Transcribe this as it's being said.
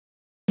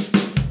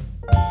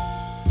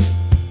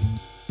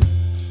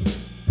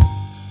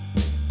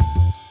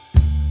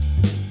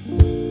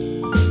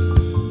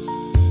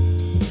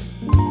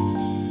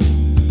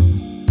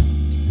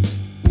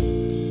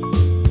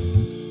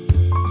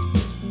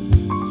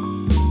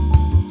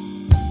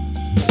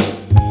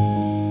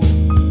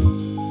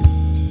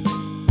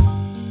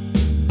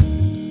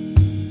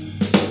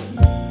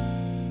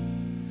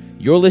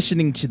You're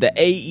listening to the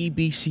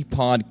AEBC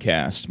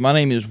podcast. My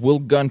name is Will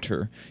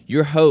Gunter,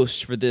 your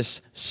host for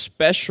this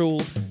special,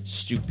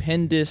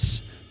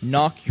 stupendous,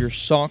 knock your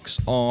socks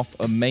off,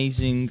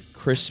 amazing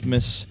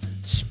Christmas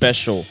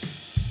special.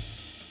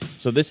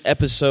 So this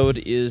episode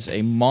is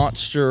a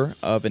monster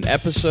of an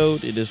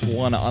episode. It is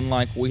one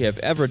unlike we have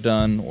ever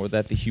done or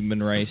that the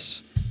human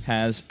race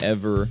has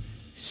ever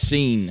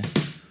seen.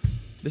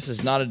 This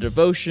is not a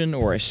devotion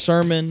or a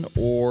sermon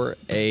or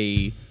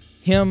a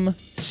hymn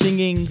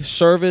singing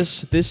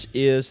service. This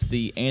is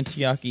the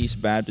Antioch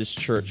East Baptist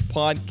Church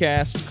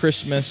podcast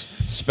Christmas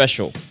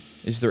special.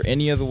 Is there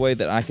any other way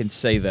that I can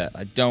say that?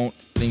 I don't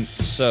think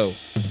so.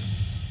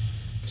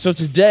 So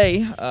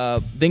today,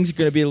 things are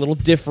going to be a little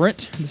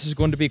different. This is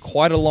going to be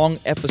quite a long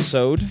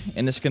episode,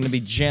 and it's going to be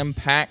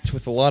jam-packed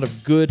with a lot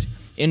of good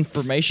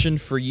information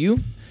for you.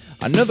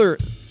 Another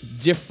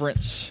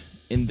difference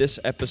in this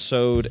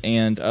episode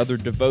and other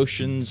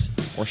devotions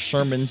or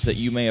sermons that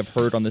you may have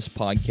heard on this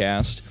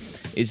podcast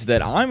is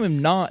that I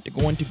am not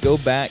going to go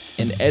back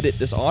and edit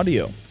this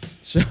audio.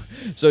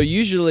 So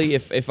usually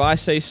if I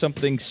say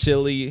something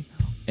silly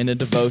in a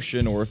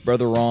devotion or if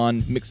Brother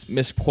Ron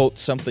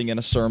misquotes something in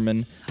a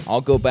sermon,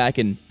 I'll go back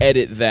and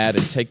edit that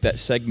and take that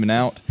segment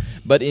out.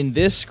 But in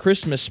this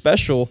Christmas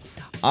special,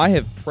 I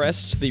have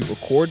pressed the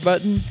record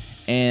button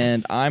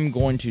and I'm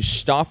going to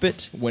stop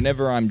it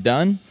whenever I'm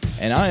done,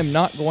 and I am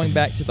not going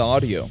back to the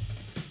audio.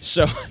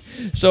 So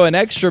an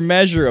extra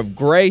measure of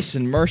grace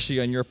and mercy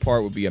on your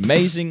part would be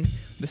amazing.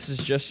 This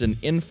is just an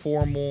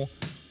informal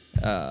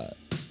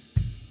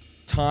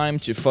time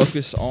to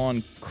focus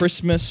on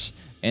Christmas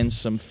and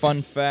some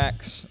fun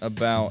facts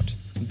about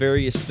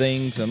various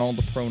things and all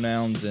the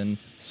pronouns and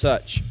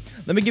such.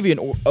 Let me give you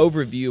an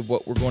overview of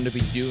what we're going to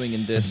be doing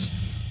in this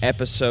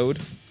episode.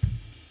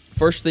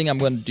 First thing I'm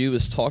going to do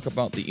is talk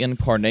about the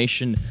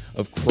incarnation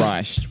of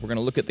Christ. We're going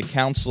to look at the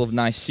Council of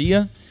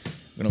Nicaea.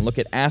 We're going to look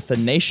at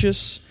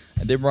Athanasius.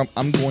 And then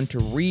I'm going to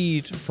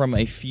read from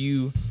a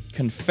few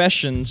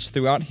confessions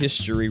throughout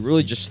history,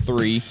 really just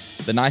three,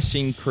 the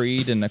Nicene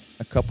Creed and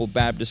a couple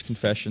Baptist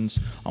confessions,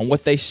 on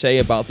what they say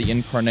about the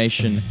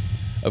incarnation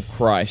of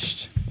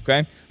Christ.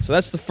 Okay? So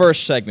that's the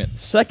first segment. The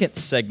second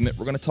segment,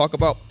 we're going to talk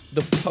about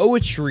the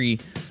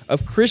poetry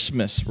of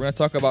Christmas. We're going to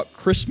talk about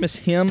Christmas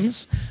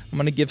hymns. I'm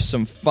going to give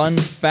some fun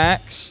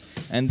facts,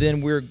 and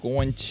then we're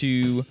going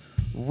to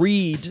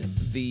read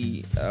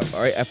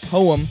a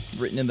poem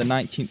written in the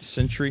 19th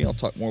century. I'll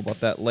talk more about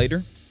that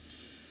later.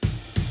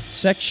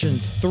 Section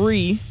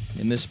 3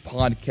 in this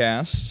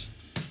podcast,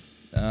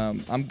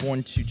 I'm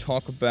going to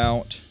talk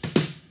about...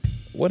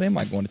 What am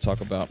I going to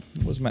talk about?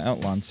 What does my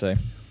outline say?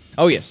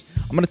 Oh, yes.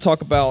 I'm going to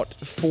talk about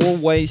 4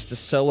 ways to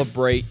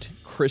celebrate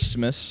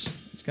Christmas.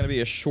 It's going to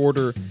be a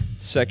shorter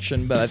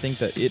section, but I think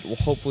that it will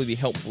hopefully be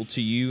helpful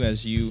to you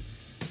as you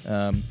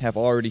have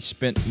already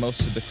spent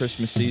most of the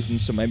Christmas season,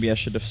 so maybe I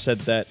should have said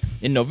that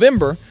in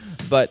November,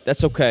 but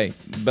that's okay.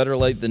 Better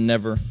late than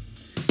never.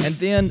 And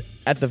then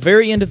at the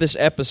very end of this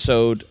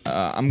episode,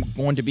 I'm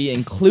going to be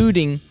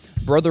including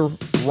Brother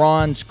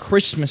Ron's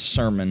Christmas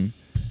sermon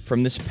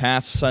from this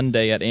past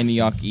Sunday at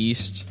Antioch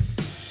East.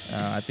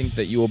 I think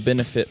that you will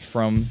benefit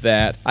from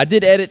that. I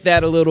did edit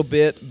that a little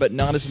bit, but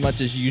not as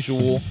much as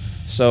usual.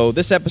 So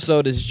this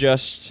episode is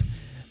just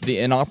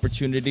an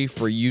opportunity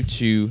for you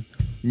to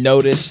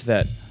notice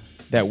that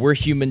we're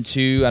human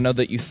too. I know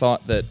that you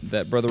thought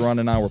that Brother Ron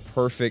and I were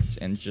perfect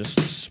and just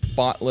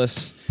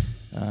spotless,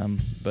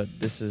 but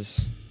this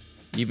is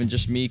even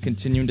just me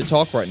continuing to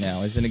talk right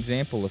now as an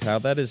example of how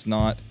that is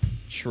not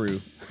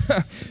true.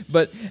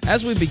 But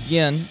as we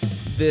begin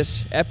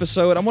this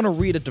episode, I want to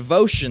read a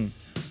devotion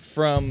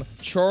from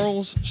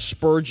Charles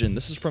Spurgeon.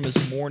 This is from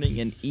his morning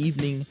and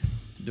evening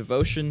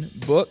devotion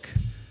book.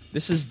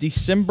 This is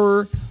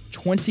December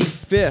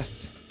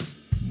 25th,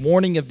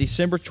 morning of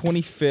December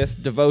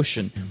 25th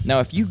devotion. Now,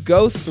 if you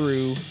go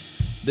through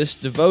this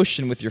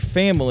devotion with your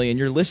family and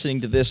you're listening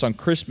to this on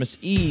Christmas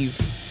Eve,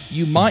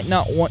 you might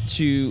not want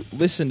to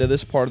listen to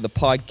this part of the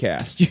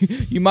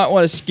podcast. You might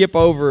want to skip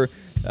over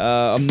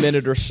a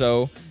minute or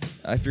so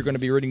if you're going to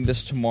be reading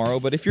this tomorrow.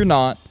 But if you're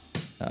not,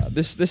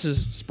 this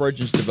is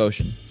Spurgeon's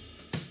devotion.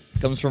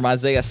 It comes from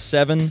Isaiah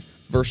 7,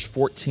 verse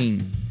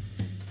 14.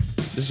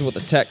 This is what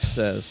the text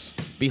says.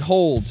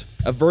 Behold,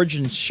 a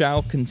virgin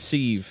shall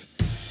conceive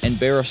and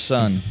bear a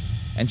son,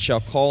 and shall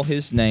call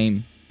his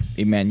name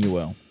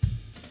Emmanuel.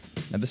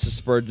 Now this is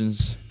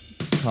Spurgeon's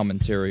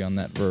commentary on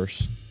that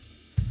verse.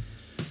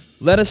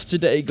 Let us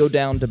today go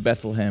down to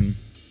Bethlehem,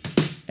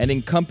 and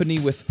in company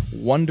with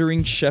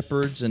wondering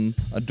shepherds and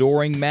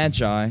adoring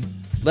magi,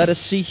 let us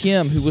see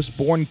him who was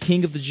born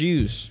King of the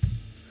Jews.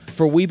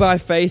 For we by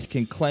faith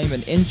can claim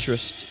an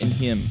interest in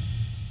him,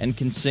 and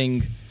can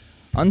sing,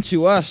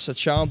 Unto us a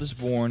child is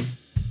born,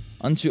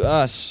 unto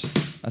us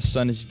a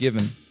son is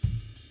given.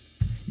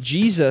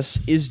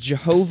 Jesus is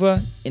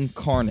Jehovah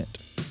incarnate,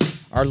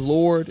 our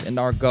Lord and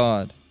our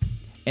God,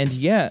 and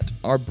yet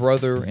our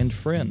brother and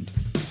friend.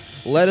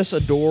 Let us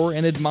adore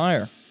and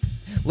admire.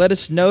 Let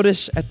us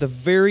notice at the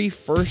very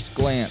first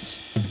glance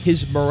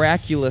his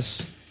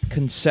miraculous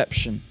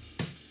conception.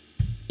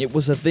 It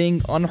was a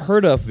thing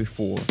unheard of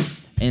before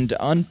and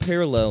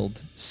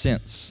unparalleled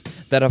since,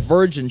 that a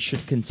virgin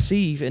should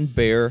conceive and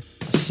bear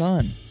a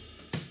son.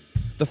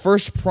 The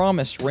first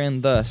promise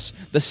ran thus: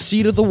 the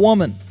seed of the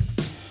woman,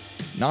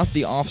 not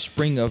the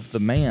offspring of the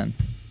man.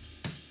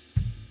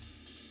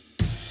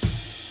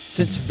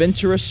 Since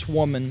venturous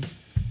woman,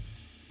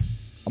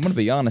 I'm going to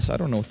be honest, I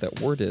don't know what that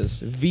word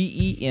is.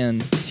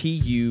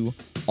 Venturous.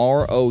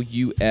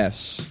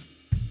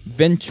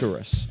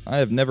 Venturous. I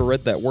have never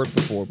read that word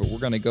before, but we're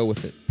going to go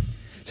with it.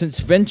 Since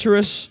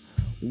venturous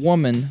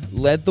woman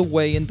led the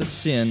way into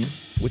sin,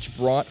 which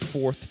brought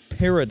forth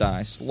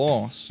paradise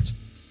lost,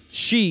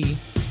 she,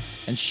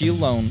 and she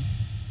alone,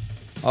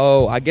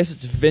 oh, I guess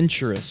it's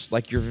venturous,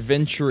 like you're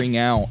venturing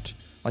out,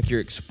 like you're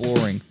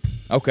exploring.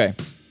 Okay,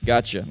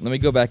 gotcha. Let me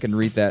go back and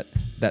read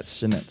that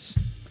sentence.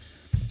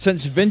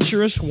 Since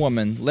venturous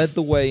woman led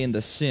the way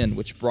into sin,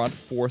 which brought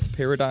forth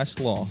paradise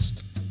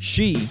lost,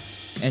 she,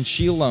 and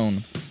she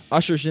alone,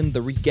 ushers in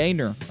the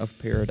regainer of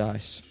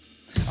paradise.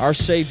 Our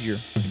Savior,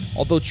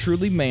 although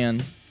truly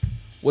man,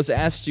 was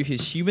as to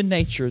his human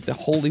nature the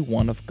Holy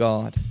One of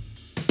God.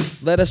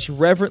 Let us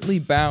reverently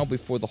bow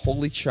before the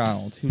Holy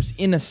Child, whose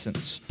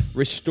innocence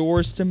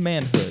restores to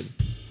manhood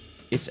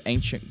its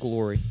ancient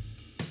glory.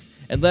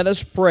 And let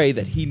us pray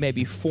that he may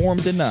be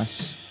formed in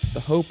us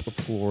the hope of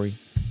glory.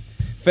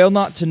 Fail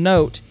not to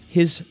note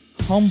his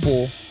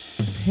humble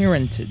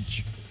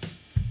parentage.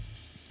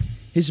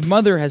 His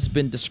mother has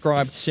been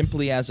described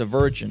simply as a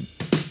virgin,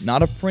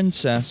 not a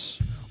princess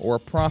or a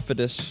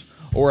prophetess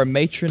or a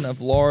matron of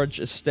large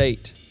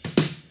estate.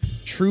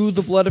 True,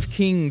 the blood of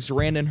kings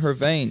ran in her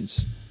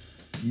veins,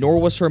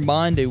 nor was her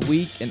mind a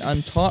weak and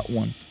untaught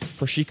one,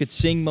 for she could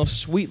sing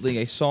most sweetly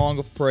a song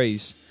of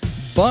praise.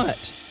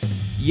 But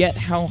yet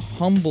how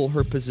humble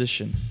her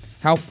position,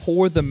 how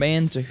poor the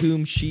man to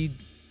whom she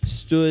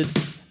stood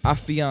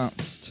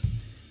affianced.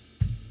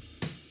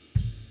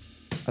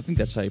 I think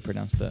that's how you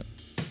pronounce that.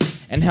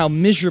 And how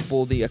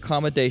miserable the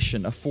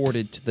accommodation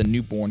afforded to the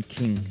newborn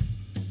king.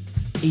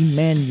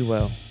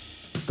 Emmanuel,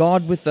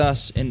 God with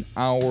us in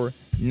our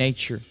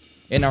nature,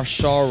 in our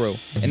sorrow,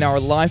 in our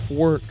life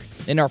work,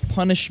 in our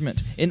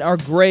punishment, in our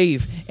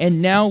grave,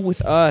 and now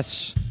with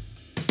us,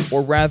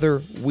 or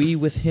rather we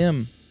with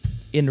him,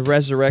 in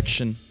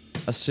resurrection,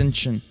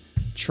 ascension,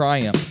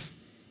 triumph,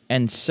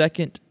 and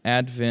second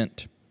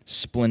advent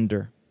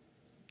splendor.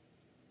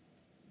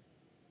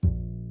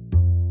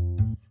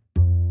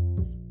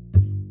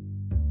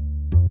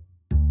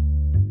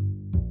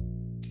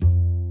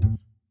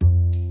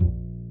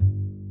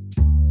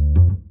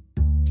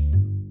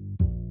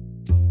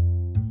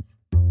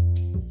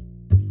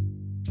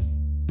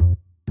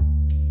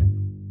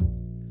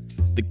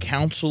 The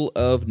Council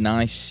of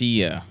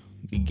Nicaea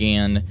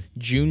began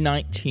June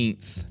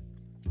 19th,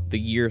 the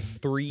year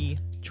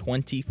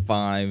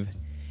 325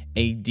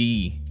 AD.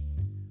 It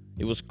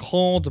was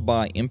called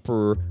by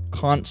Emperor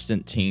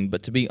Constantine,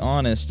 but to be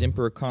honest,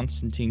 Emperor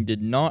Constantine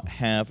did not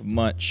have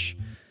much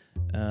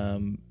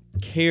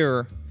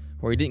care,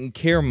 or he didn't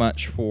care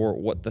much for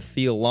what the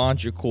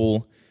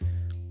theological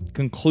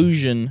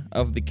conclusion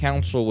of the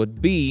council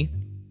would be.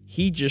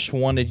 He just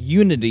wanted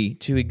unity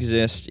to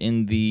exist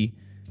in the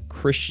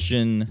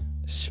Christian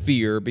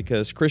sphere,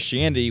 because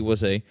Christianity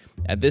was at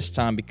this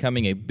time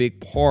becoming a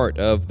big part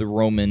of the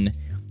Roman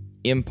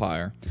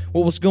Empire.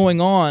 What was going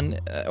on,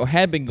 or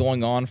had been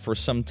going on for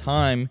some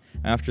time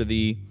after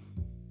the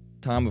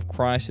time of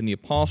Christ and the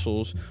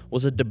apostles,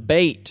 was a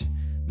debate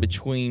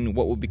between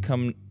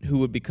who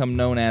would become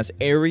known as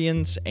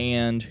Arians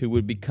and who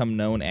would become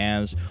known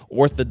as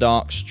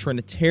Orthodox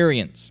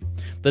Trinitarians.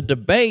 The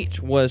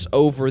debate was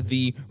over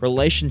the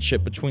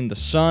relationship between the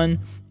Son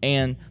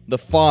and the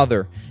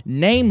Father.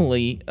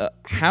 Namely,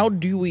 how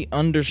do we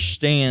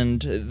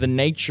understand the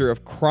nature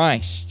of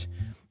Christ?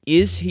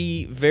 Is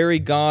he very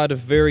God of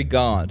very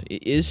God?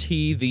 Is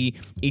he the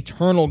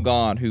eternal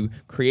God who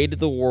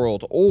created the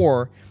world?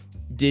 Or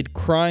did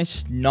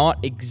Christ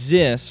not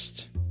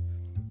exist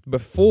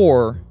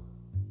before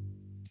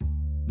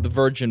the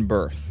virgin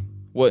birth?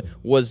 What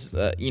was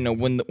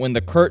when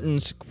the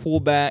curtains pull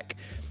back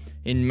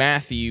in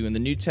Matthew and the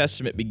New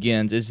Testament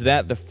begins, is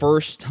that the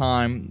first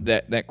time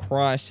that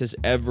Christ has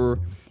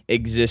ever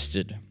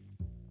existed?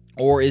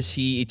 Or is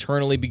he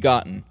eternally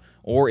begotten?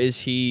 Or is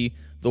he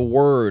the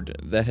Word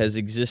that has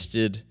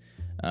existed,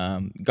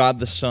 God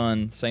the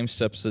Son, same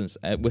substance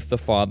with the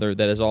Father,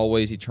 that has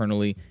always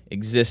eternally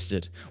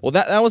existed? Well,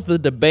 that was the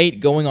debate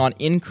going on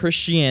in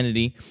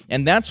Christianity,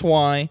 and that's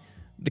why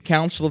the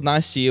Council of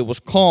Nicaea was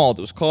called.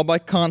 It was called by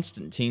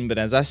Constantine, but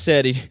as I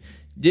said, he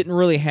didn't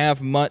really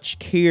have much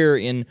care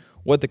in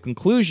what the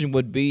conclusion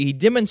would be. He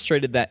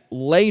demonstrated that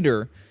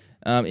later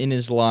in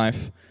his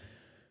life.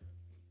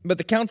 But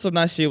the Council of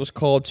Nicaea was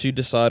called to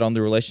decide on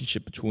the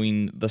relationship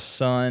between the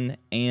Son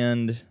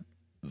and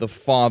the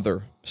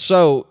Father.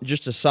 So,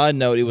 just a side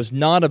note, it was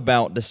not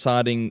about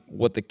deciding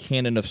what the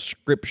canon of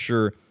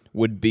Scripture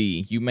would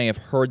be. You may have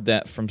heard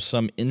that from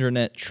some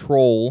internet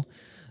troll,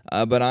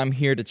 but I'm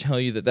here to tell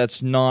you that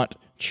that's not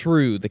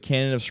true. The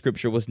canon of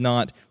Scripture was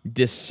not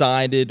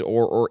decided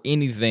or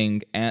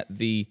anything at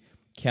the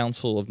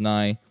Council of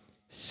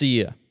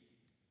Nicaea.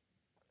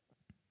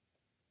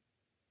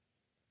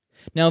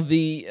 Now,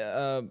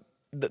 the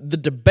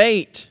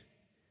debate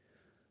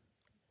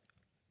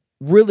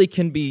really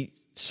can be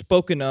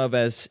spoken of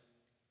as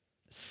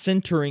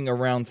centering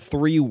around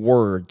three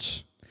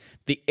words.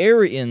 The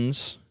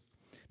Arians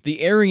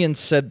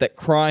said that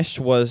Christ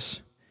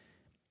was.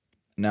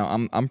 Now,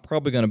 I'm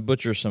probably going to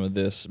butcher some of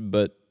this,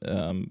 but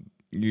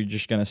you're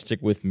just going to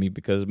stick with me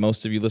because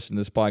most of you listening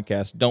to this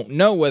podcast don't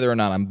know whether or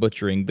not I'm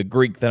butchering the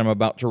Greek that I'm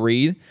about to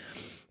read.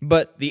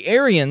 But the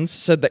Arians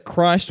said that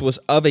Christ was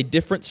of a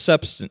different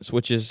substance,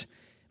 which is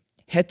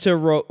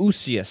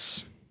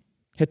heterousios,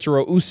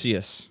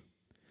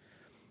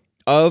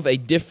 of a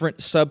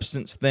different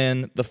substance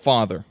than the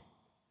Father.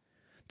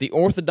 The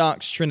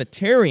Orthodox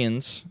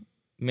Trinitarians,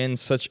 men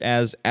such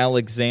as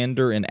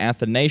Alexander and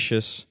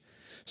Athanasius,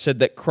 said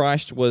that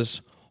Christ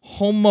was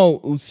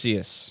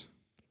homoousios,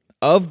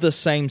 of the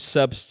same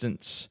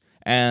substance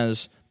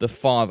as the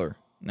Father.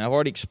 Now, I've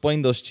already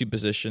explained those two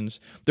positions.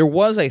 There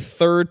was a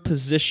third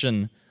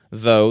position,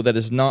 though, that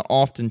is not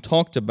often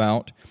talked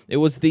about. It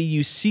was the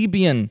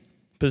Eusebian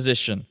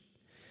position.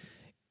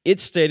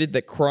 It stated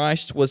that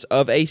Christ was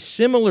of a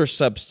similar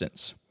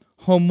substance,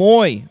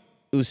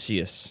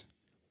 homoousios,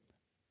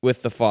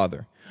 with the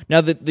Father.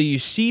 Now, the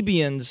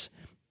Eusebians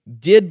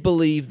did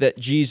believe that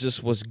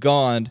Jesus was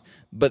God,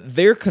 but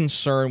their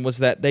concern was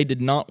that they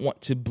did not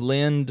want to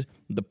blend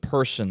the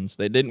persons.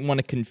 They didn't want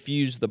to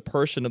confuse the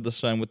person of the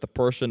Son with the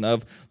person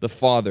of the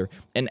Father.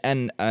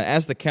 And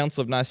as the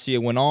Council of Nicaea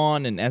went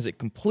on and as it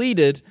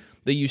completed,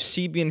 the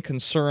Eusebian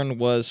concern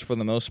was, for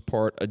the most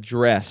part,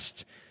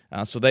 addressed.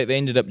 So they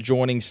ended up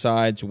joining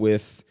sides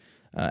with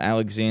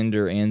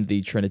Alexander and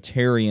the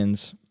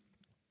Trinitarians.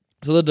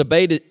 So the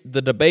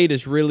debate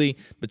is really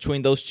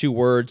between those two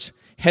words,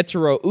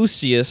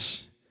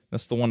 heterousios,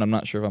 that's the one I'm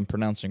not sure if I'm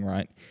pronouncing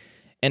right,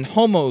 and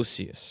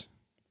homoousios.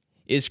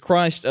 Is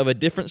Christ of a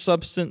different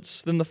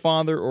substance than the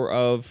Father or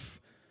of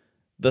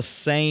the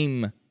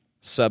same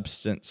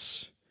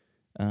substance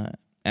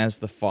as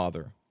the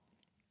Father?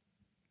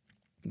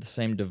 The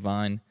same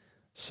divine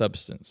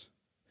substance.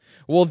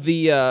 Well,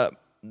 the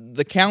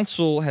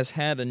council has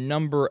had a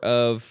number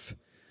of,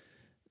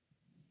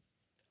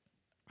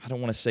 I don't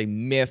want to say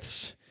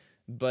myths,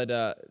 but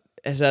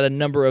has had a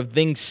number of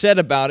things said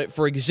about it.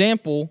 For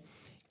example,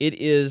 it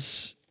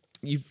is,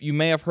 you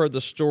may have heard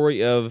the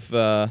story of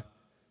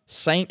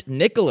Saint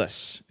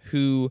Nicholas,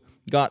 who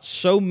got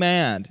so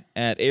mad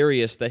at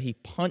Arius that he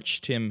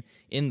punched him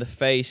in the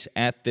face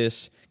at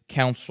this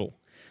council.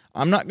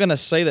 I'm not going to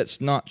say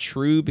that's not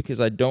true because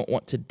I don't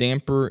want to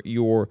damper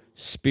your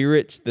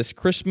spirits this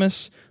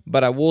Christmas,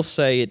 but I will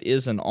say it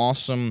is an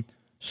awesome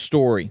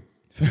story,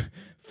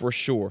 for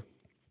sure.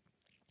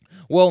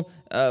 Well,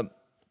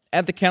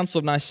 at the Council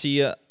of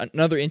Nicaea,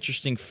 another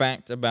interesting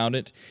fact about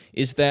it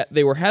is that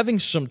they were having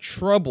some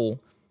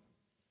trouble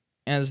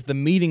as the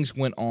meetings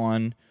went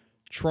on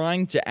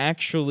trying to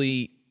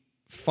actually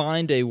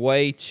find a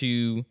way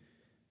to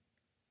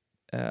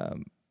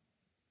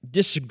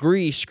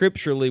disagree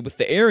scripturally with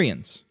the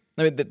Arians.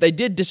 I mean, they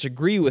did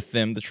disagree with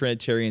them, the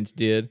Trinitarians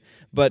did,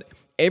 but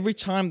every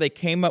time they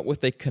came up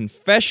with a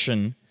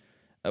confession,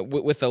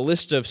 with a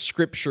list of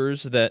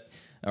scriptures that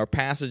or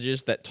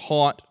passages that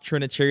taught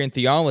Trinitarian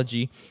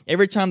theology,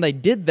 every time they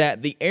did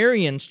that, the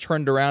Arians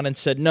turned around and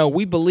said, no,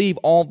 we believe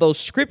all those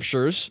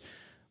scriptures,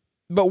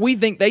 but we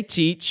think they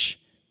teach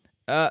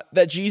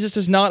that Jesus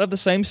is not of the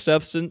same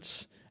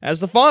substance as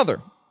the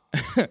Father.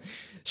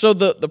 So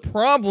the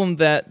problem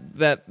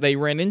that they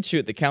ran into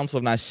at the Council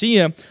of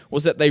Nicaea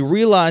was that they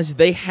realized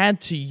they had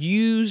to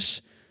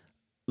use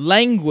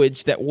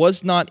language that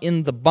was not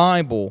in the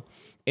Bible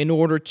in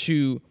order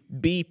to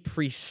be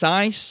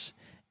precise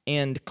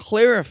and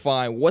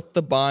clarify what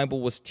the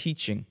Bible was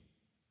teaching.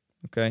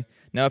 Okay?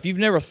 Now, if you've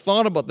never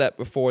thought about that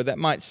before, that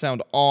might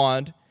sound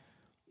odd,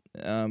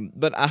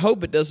 but I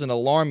hope it doesn't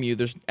alarm you.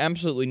 There's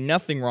absolutely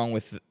nothing wrong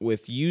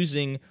with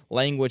using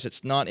language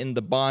that's not in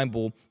the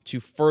Bible to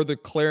further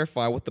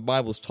clarify what the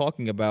Bible is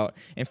talking about.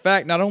 In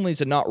fact, not only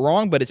is it not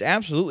wrong, but it's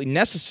absolutely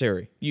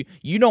necessary.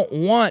 You don't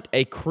want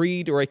a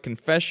creed or a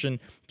confession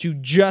to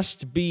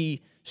just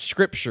be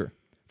Scripture.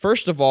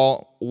 First of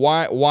all,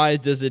 why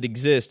does it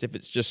exist if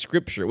it's just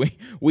Scripture?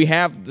 We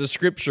have the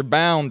Scripture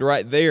bound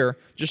right there.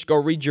 Just go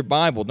read your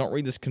Bible. Don't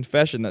read this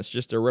confession that's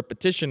just a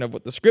repetition of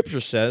what the Scripture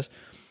says.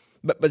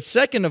 But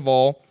second of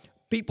all,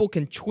 people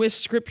can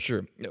twist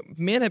Scripture.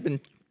 Men have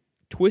been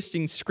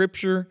twisting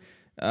Scripture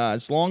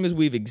as long as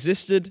we've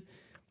existed.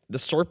 The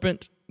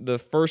serpent, the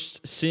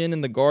first sin in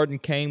the garden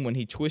came when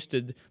he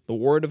twisted the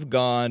Word of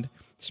God,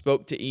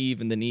 spoke to Eve,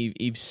 and then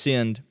Eve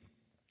sinned.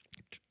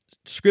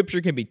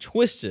 Scripture can be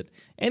twisted.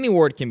 Any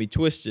word can be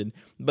twisted.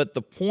 But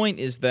the point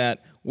is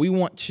that we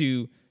want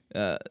to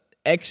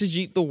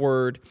exegete the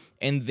Word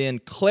and then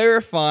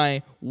clarify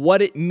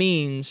what it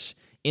means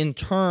in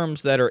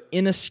terms that are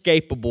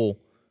inescapable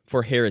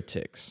for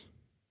heretics.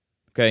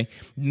 Okay?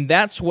 And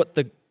that's what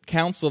the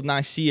Council of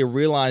Nicaea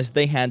realized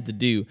they had to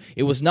do.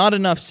 It was not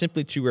enough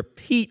simply to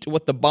repeat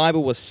what the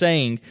Bible was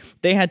saying.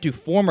 They had to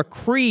form a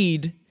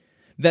creed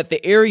that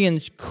the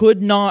Arians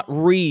could not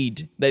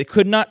read, they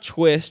could not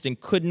twist, and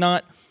could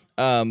not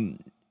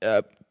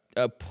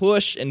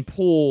push and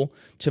pull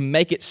to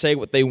make it say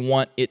what they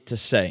want it to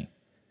say.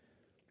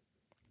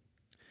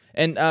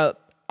 And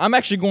I'm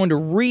actually going to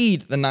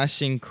read the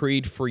Nicene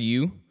Creed for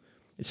you.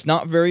 It's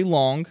not very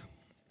long.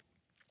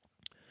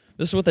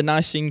 This is what the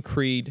Nicene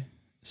Creed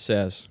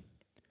says.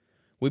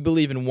 We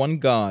believe in one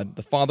God,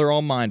 the Father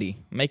Almighty,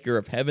 maker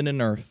of heaven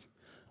and earth,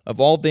 of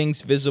all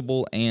things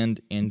visible and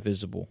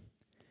invisible,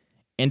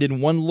 and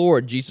in one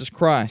Lord Jesus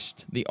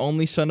Christ, the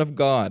only Son of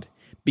God,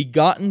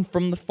 begotten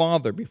from the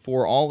Father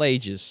before all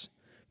ages,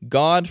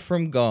 God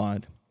from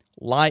God,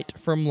 light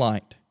from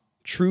light,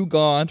 true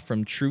God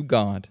from true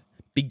God,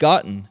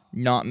 begotten,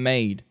 not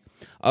made,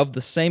 of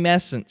the same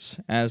essence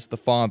as the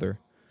Father.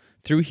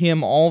 Through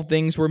him all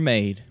things were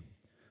made.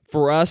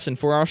 For us and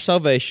for our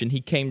salvation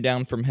he came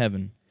down from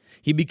heaven.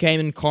 He became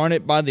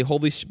incarnate by the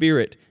Holy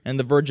Spirit and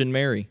the Virgin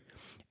Mary,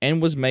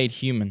 and was made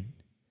human.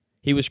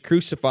 He was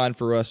crucified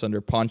for us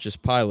under Pontius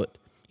Pilate.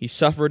 He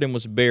suffered and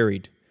was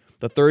buried.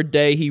 The third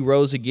day he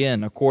rose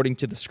again, according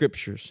to the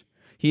Scriptures.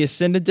 He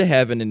ascended to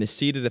heaven and is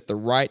seated at the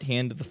right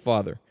hand of the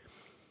Father.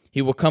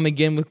 He will come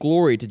again with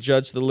glory to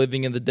judge the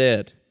living and the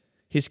dead.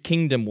 His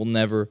kingdom will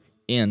never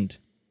end.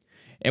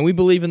 And we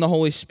believe in the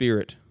Holy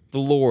Spirit, the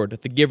Lord,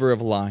 the giver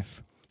of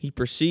life. He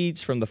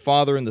proceeds from the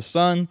Father and the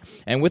Son,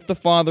 and with the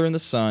Father and the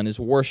Son is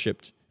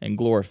worshipped and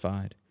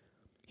glorified.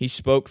 He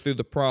spoke through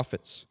the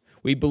prophets.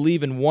 We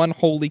believe in one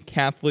holy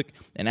Catholic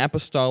and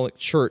apostolic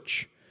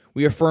church.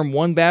 We affirm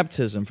one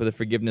baptism for the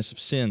forgiveness of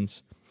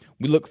sins.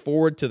 We look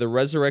forward to the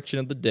resurrection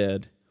of the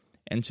dead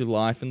and to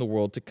life in the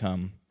world to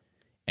come.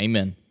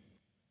 Amen.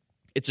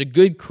 It's a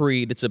good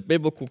creed. It's a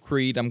biblical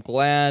creed. I'm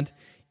glad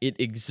it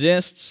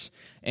exists.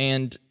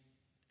 And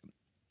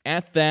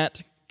at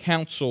that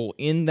council,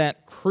 in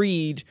that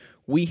creed,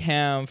 we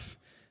have,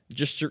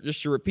 just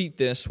to repeat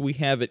this, we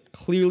have it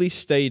clearly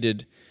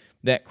stated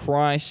that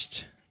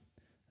Christ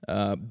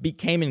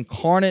became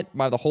incarnate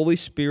by the Holy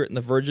Spirit and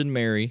the Virgin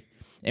Mary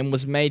and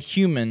was made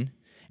human,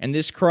 and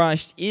this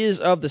Christ is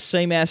of the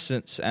same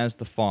essence as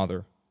the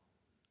Father.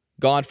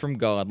 God from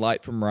God,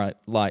 light from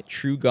light,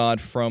 true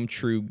God from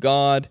true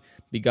God,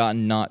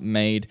 begotten, not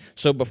made.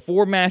 So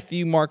before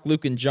Matthew, Mark,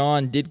 Luke, and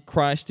John, did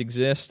Christ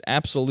exist?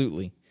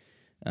 Absolutely.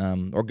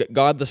 Or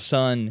God the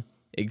Son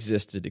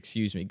existed,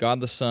 God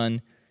the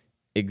Son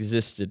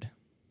existed.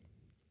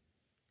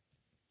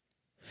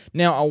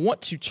 Now, I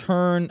want to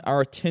turn our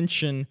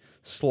attention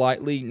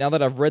slightly, now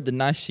that I've read the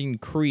Nicene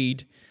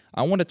Creed,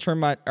 I want to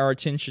turn our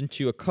attention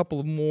to a couple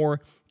of more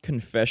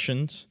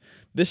confessions.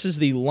 This is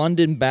the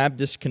London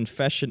Baptist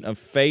Confession of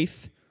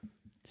Faith,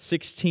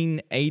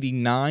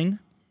 1689.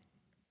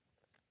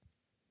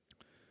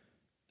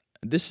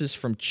 This is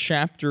from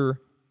chapter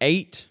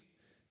 8,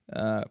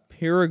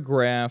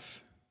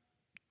 paragraph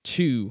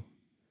 2.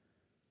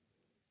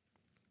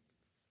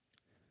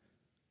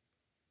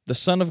 The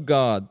Son of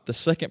God, the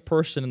second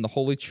person in the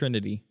Holy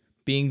Trinity,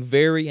 being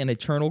very and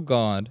eternal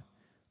God,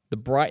 the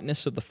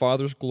brightness of the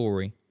Father's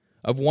glory,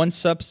 of one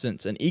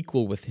substance and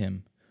equal with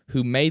him,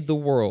 who made the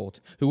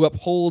world, who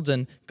upholds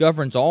and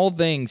governs all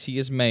things he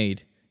has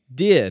made,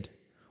 did,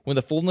 when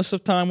the fullness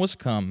of time was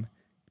come,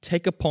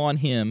 take upon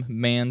him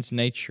man's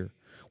nature,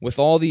 with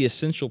all the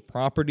essential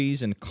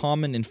properties and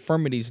common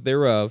infirmities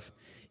thereof,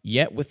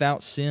 yet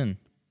without sin,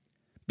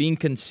 being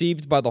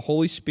conceived by the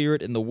Holy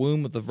Spirit in the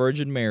womb of the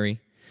Virgin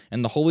Mary,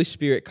 and the Holy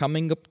Spirit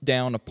coming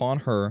down upon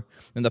her,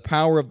 and the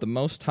power of the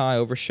Most High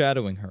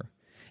overshadowing her,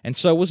 and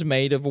so was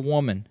made of a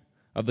woman,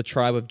 of the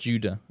tribe of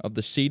Judah, of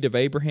the seed of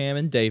Abraham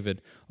and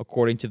David,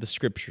 according to the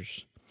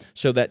Scriptures,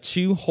 so that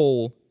two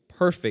whole,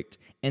 perfect,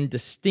 and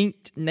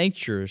distinct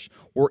natures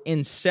were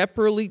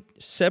inseparably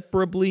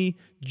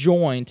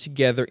joined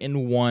together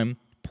in one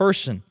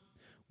person,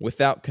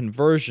 without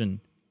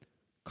conversion,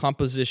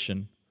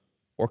 composition,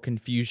 or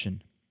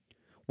confusion,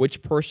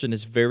 which person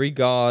is very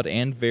God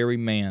and very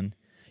man,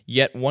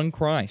 yet one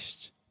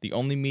Christ, the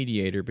only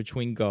mediator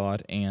between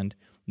God and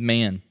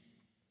man.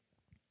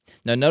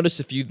 Now notice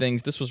a few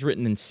things. This was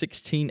written in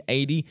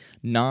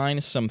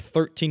 1689, some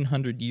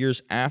 1,300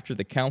 years after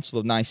the Council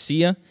of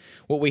Nicaea.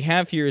 What we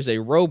have here is a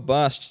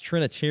robust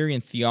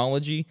Trinitarian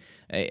theology,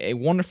 a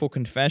wonderful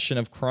confession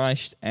of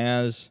Christ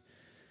as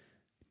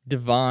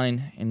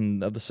divine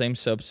and of the same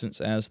substance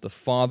as the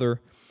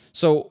Father.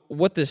 So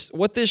what this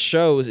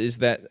shows is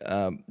that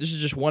this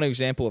is just one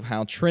example of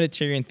how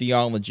Trinitarian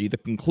theology, the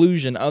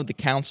conclusion of the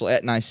Council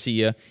at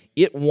Nicaea,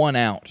 it won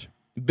out.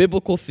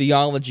 Biblical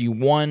theology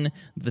won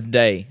the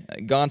day.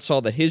 God saw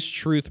that His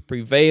truth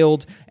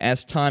prevailed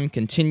as time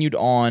continued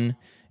on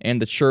and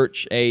the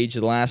church age,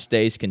 the last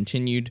days,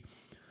 continued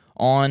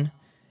on.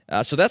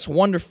 So that's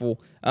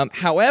wonderful.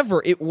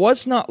 However, it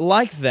was not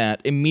like that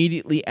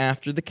immediately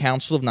after the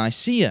Council of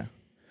Nicaea.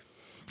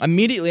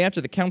 Immediately after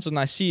the Council of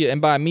Nicaea,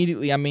 and by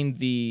immediately I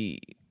mean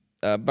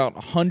about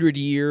 100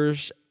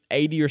 years,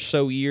 80 or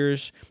so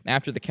years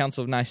after the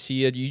Council of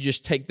Nicaea, you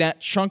just take that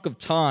chunk of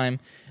time.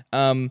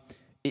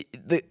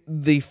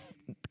 The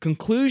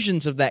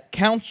conclusions of that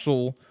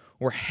council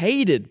were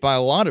hated by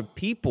a lot of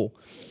people.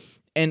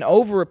 And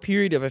over a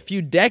period of a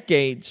few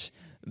decades,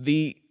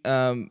 the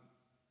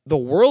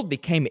world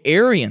became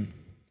Arian.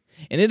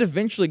 And it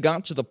eventually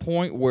got to the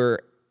point where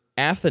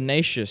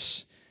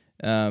Athanasius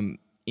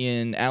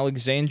in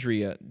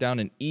Alexandria, down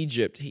in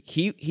Egypt,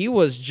 he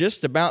was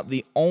just about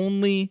the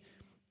only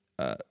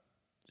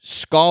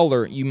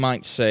scholar, you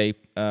might say,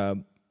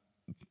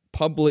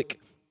 public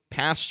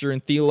pastor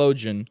and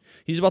theologian.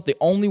 He's about the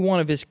only one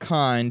of his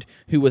kind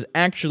who was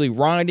actually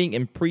writing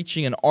and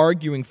preaching and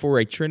arguing for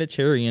a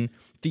Trinitarian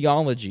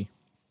theology.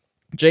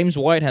 James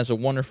White has a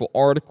wonderful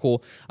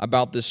article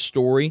about this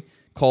story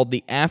called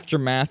The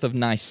Aftermath of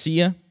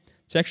Nicaea.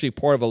 It's actually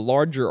part of a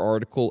larger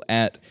article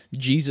at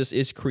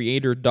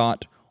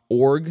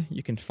jesusiscreator.org.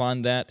 You can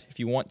find that if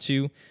you want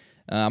to.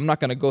 I'm not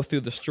going to go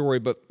through the story,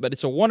 but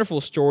it's a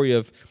wonderful story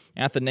of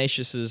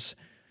Athanasius's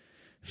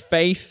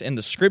faith in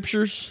the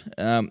Scriptures,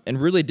 and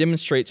really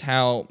demonstrates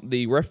how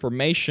the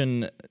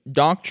Reformation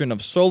doctrine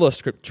of sola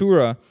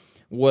scriptura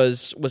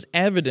was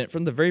evident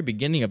from the very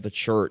beginning of the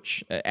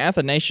church.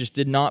 Athanasius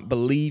did not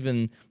believe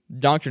in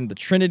doctrine of the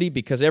Trinity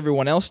because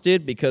everyone else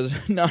did,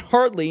 because not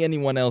hardly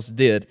anyone else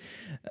did.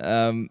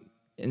 And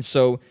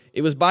so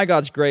it was by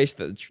God's grace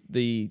that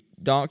the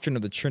doctrine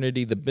of the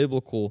Trinity, the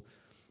biblical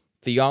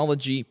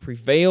theology,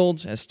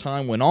 prevailed as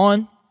time went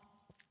on.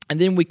 And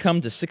then we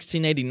come to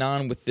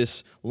 1689 with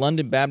this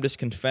London Baptist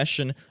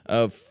Confession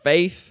of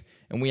Faith,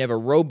 and we have a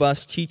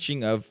robust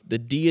teaching of the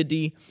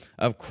deity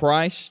of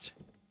Christ.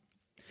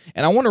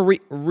 And I want to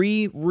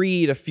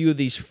reread a few of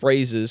these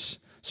phrases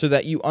so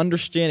that you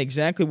understand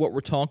exactly what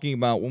we're talking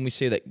about when we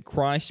say that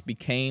Christ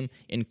became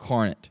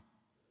incarnate.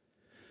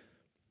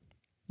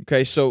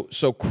 Okay, so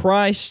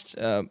Christ,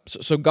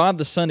 so God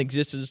the Son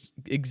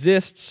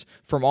exists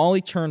from all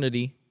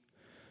eternity,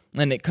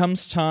 and it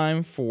comes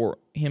time for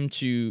him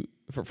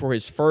for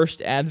his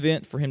first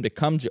advent, for him to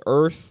come to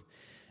earth,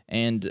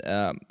 and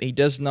he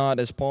does not,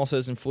 as Paul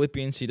says in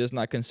Philippians, he does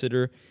not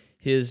consider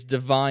his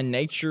divine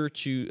nature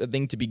a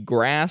thing to be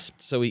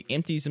grasped, so he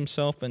empties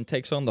himself and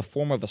takes on the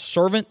form of a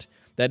servant,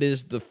 that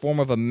is, the form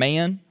of a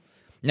man.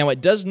 Now,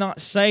 it does not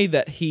say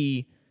that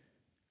he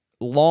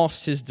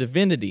lost his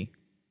divinity.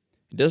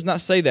 It does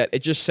not say that.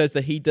 It just says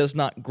that he does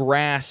not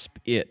grasp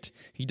it.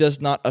 He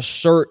does not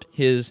assert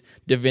his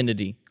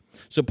divinity.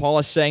 So Paul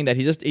is saying that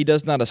he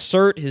does not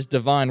assert his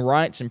divine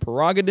rights and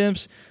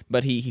prerogatives,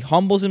 but he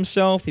humbles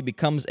himself, he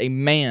becomes a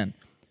man.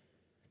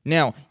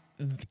 Now,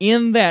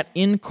 in that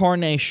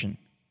incarnation,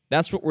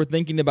 that's what we're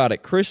thinking about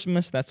at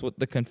Christmas, that's what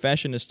the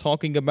confession is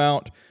talking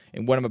about,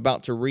 and what I'm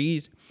about to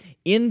read.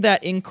 In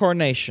that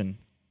incarnation,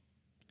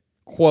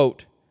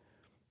 quote,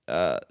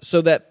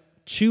 so that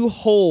two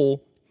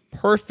whole,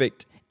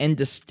 perfect, and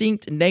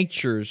distinct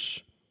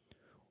natures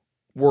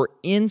were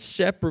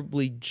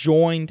inseparably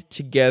joined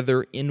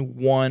together in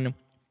one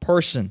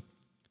person.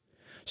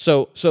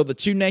 So the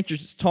two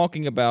natures it's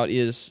talking about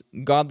is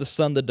God the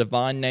Son, the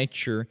divine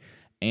nature,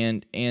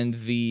 and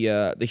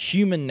the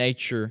human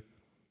nature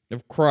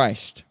of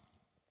Christ,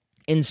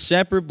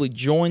 inseparably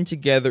joined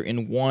together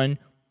in one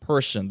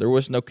person. There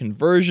was no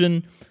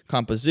conversion,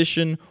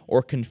 composition,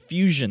 or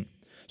confusion.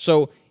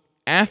 So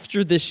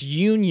after this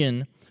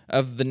union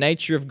of the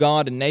nature of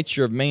God and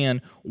nature of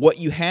man, what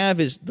you have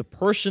is the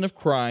person of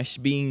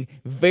Christ being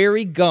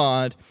very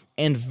God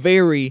and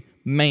very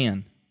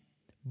man.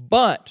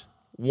 But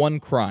one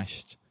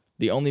Christ,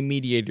 the only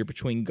mediator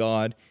between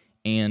God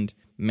and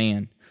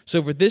man.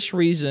 So for this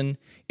reason,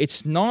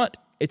 it's not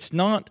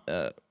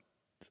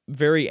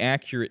very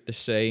accurate to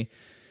say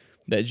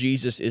that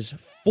Jesus is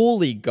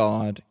fully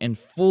God and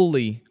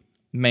fully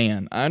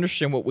man. I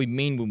understand what we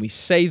mean when we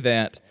say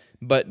that,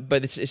 but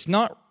it's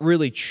not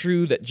really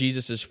true that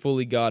Jesus is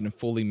fully God and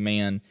fully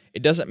man.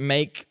 It doesn't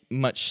make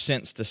much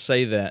sense to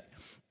say that.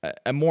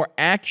 A more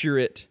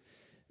accurate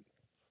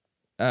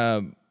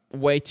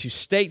way to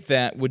state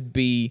that would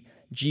be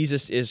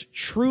Jesus is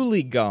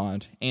truly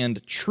God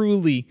and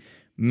truly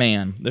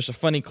man. There's a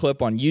funny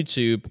clip on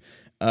YouTube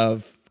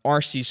of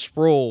R.C.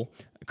 Sproul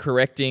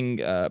correcting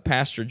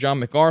Pastor John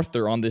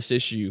MacArthur on this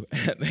issue.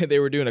 They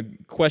were doing a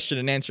question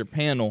and answer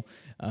panel,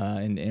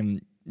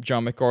 and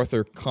John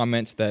MacArthur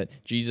comments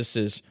that Jesus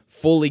is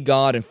fully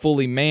God and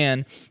fully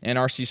man, and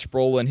R.C.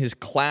 Sproul, in his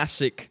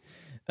classic,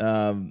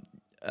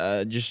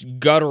 just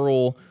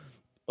guttural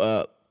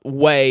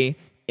way,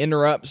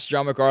 interrupts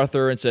John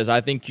MacArthur and says, "I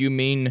think you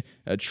mean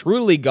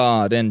truly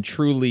God and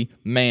truly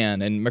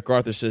man." And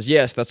MacArthur says,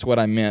 "Yes, that's what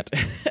I meant."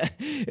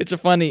 It's a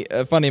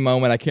funny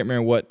moment. I can't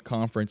remember what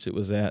conference it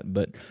was at,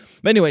 but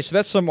anyway, so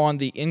that's some on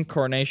the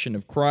incarnation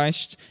of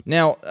Christ.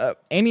 Now,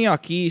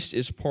 Antioch East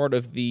is part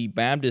of the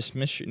Baptist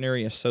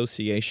Missionary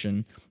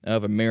Association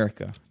of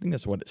America. I think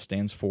that's what it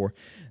stands for.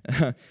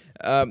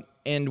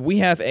 And we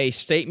have a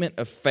statement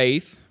of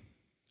faith,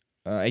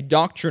 a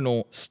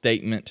doctrinal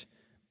statement,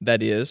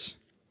 that is,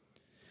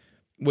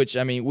 which,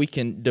 I mean, we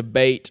can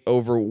debate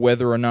over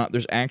whether or not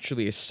there's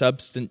actually a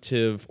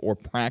substantive or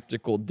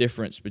practical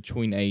difference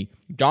between a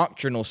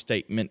doctrinal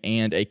statement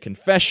and a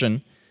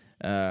confession.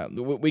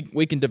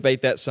 We can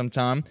debate that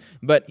sometime.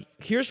 But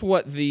here's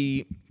what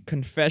the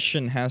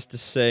confession has to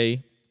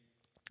say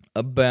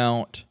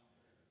about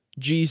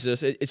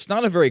Jesus. It's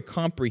not a very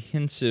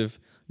comprehensive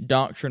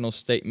doctrinal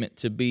statement,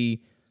 to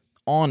be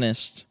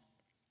honest.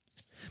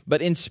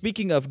 But in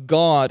speaking of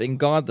God and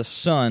God the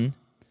Son,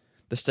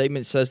 the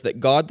statement says that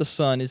God the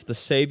Son is the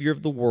Savior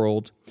of the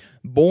world,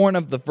 born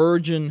of the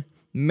Virgin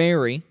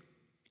Mary.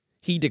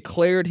 He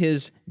declared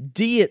his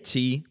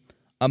deity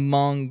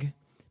among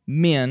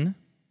men.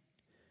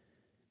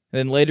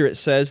 Then later it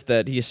says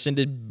that he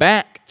ascended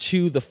back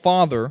to the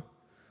Father.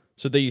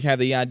 So there you have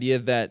the idea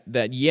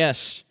that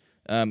yes,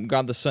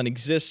 God the Son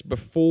exists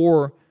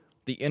before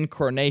the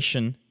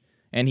incarnation,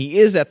 and he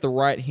is at the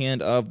right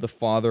hand of the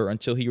Father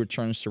until he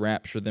returns to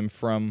rapture them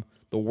from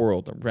the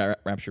world,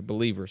 rapture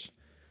believers.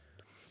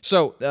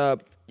 So,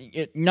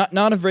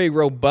 not a very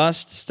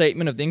robust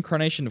statement of the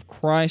incarnation of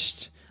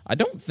Christ. I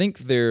don't think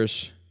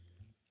there's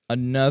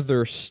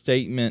another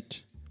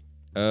statement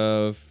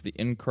of the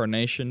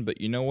incarnation,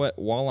 but you know what?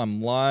 While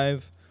I'm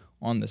live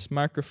on this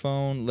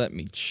microphone, let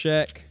me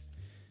check.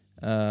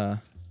 No,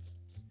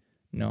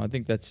 I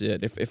think that's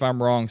it. If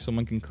I'm wrong,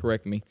 someone can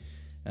correct me.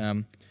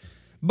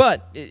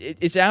 But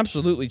it's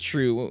absolutely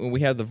true.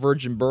 We have the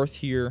virgin birth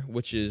here,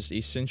 which is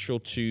essential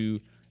to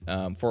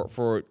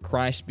for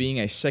Christ being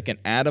a second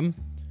Adam,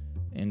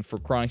 and for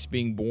Christ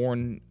being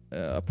born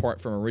apart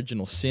from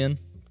original sin.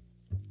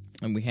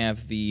 And we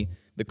have the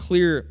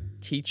clear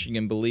teaching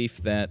and belief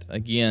that,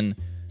 again,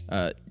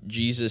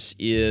 Jesus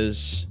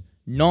is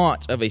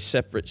not of a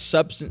separate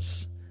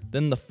substance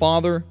than the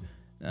Father.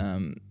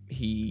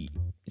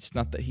 It's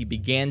not that he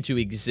began to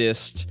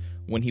exist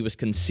when he was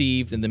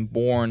conceived and then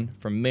born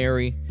from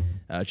Mary.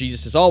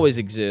 Jesus has always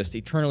existed,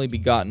 eternally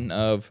begotten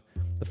of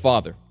the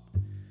Father.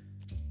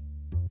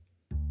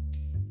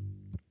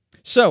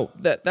 So,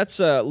 that's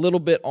a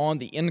little bit on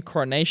the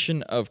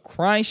incarnation of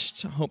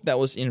Christ. I hope that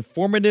was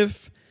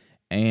informative.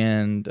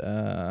 And,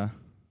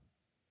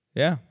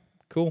 yeah,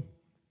 cool.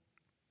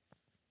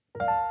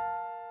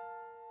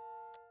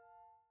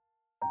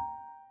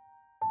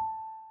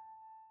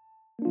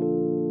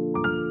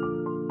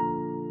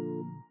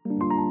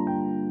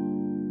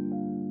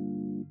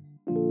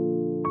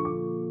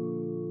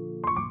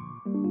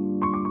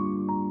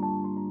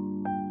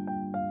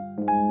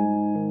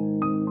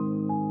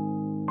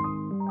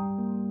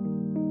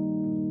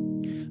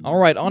 All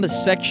right, on to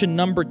section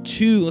number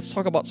 2. Let's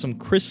talk about some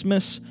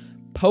Christmas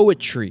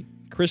poetry.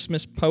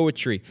 Christmas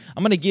poetry.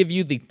 I'm going to give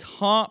you the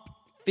top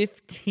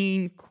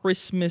 15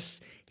 Christmas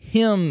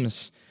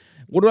hymns.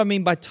 What do I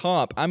mean by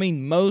top? I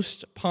mean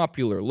most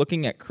popular.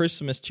 Looking at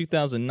Christmas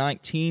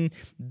 2019,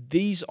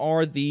 these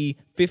are the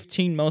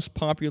 15 most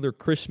popular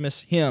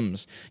Christmas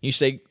hymns. You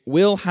say,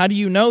 Will, how do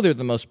you know they're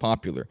the most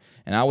popular?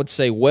 And I would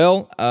say,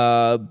 well,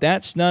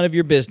 that's none of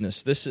your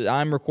business.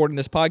 I'm recording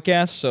this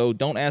podcast, so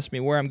don't ask me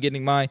where I'm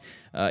getting my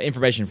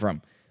information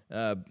from.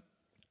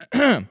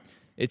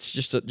 It's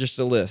just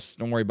a list.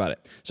 Don't worry about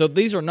it. So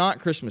these are not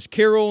Christmas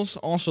carols.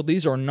 Also,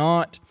 these are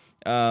not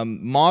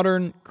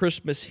modern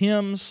Christmas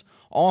hymns.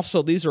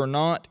 Also, these are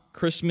not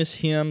Christmas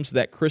hymns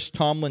that Chris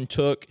Tomlin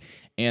took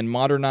and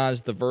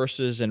modernized the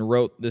verses and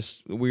wrote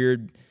this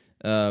weird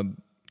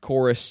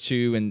chorus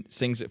to and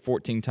sings it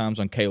 14 times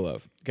on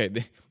K-Love.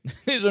 Okay,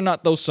 these are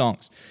not those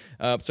songs.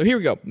 So here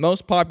we go.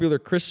 Most popular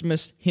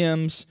Christmas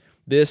hymns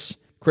this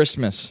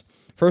Christmas.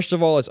 First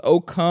of all is O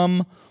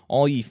Come,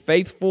 All Ye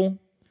Faithful.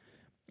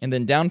 And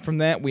then down from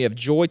that, we have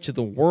Joy to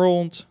the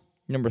World.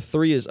 Number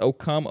 3 is O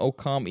Come,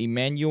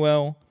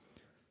 Emmanuel.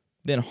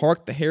 Then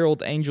Hark the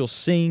Herald Angels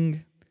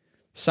Sing,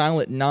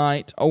 Silent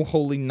Night, O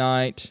Holy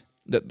Night.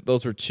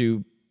 Those are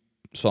 2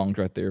 songs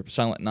right there,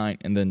 Silent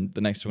Night, and then the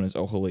next one is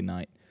O Holy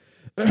Night.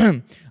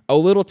 O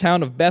Little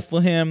Town of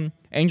Bethlehem,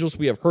 Angels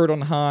We Have Heard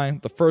on High,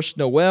 The First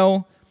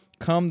Noel,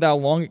 Come Thou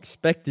Long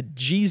Expected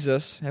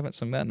Jesus, haven't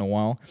sung that in a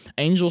while,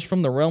 Angels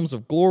from the Realms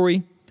of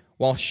Glory,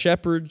 While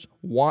Shepherds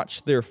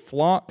Watch Their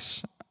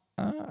Flocks.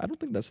 I don't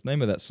think that's the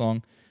name of that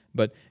song.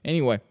 But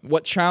anyway,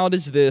 What Child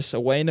Is This,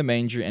 Away in a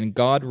Manger, and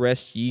God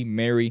Rest Ye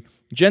Merry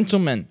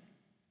Gentlemen.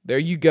 There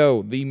you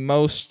go, the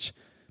most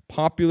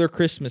popular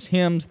Christmas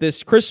hymns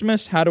this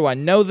Christmas. How do I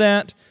know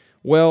that?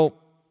 Well,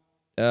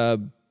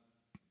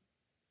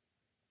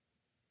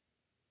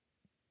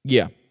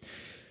 yeah.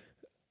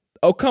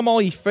 O Come All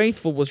Ye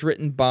Faithful was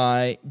written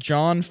by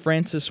John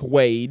Francis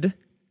Wade,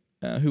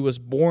 who was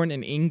born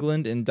in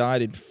England and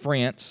died in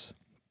France.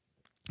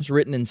 It was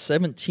written in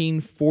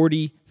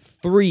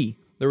 1743.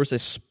 There was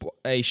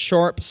a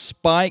sharp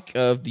spike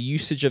of the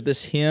usage of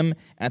this hymn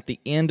at the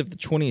end of the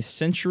 20th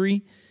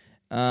century,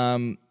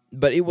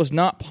 but it was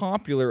not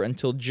popular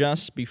until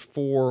just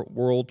before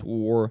World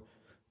War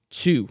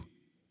II.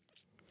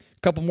 A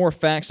couple more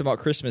facts about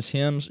Christmas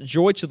hymns.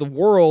 Joy to the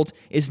World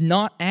is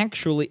not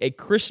actually a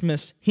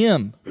Christmas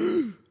hymn.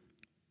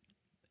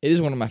 It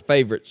is one of my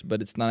favorites,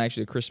 but it's not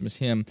actually a Christmas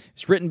hymn.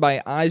 It's written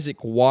by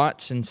Isaac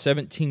Watts in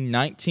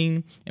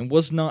 1719 and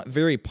was not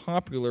very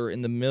popular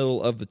in the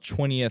middle of the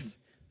 20th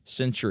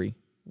century.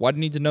 Why do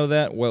you need to know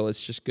that? Well,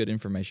 it's just good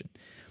information.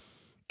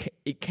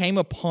 It came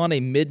upon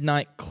a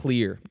midnight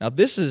clear. Now,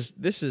 this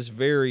is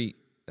very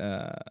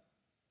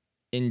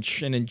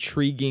an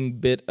intriguing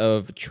bit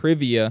of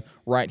trivia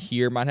right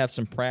here. Might have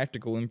some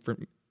practical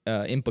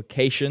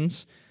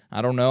implications.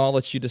 I don't know. I'll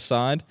let you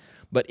decide.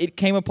 But it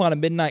came upon a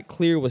midnight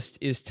clear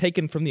is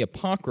taken from the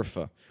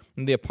Apocrypha.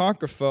 And the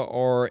Apocrypha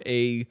are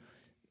the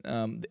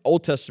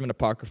Old Testament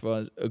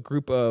Apocrypha, a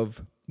group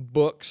of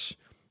books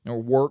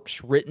or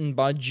works written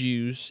by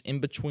Jews in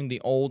between the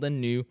Old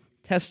and New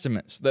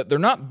Testaments. That they're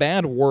not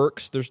bad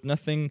works. There's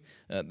nothing.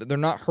 They're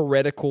not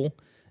heretical.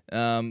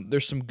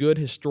 There's some good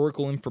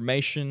historical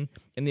information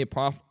in the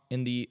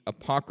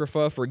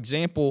Apocrypha. For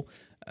example,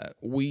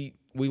 we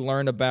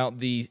learn about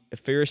the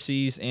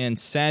Pharisees and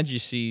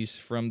Sadducees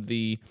from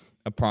the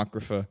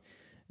Apocrypha.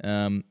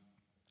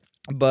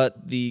 But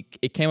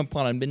it came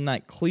upon a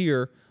midnight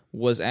clear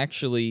was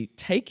actually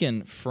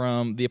taken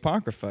from the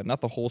Apocrypha.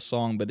 Not the whole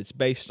song, but it's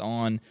based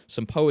on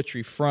some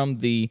poetry from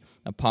the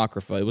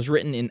Apocrypha. It was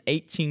written in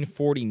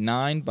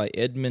 1849 by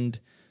Edmund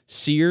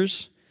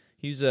Sears.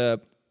 He's a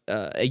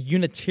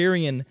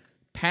Unitarian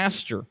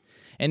pastor.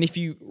 And if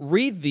you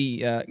read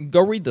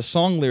go read the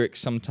song lyrics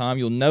sometime,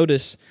 you'll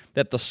notice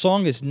that the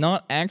song is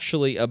not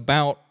actually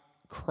about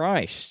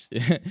Christ.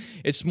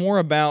 It's more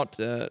about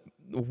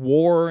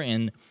war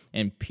and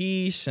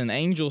peace and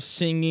angels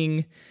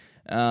singing.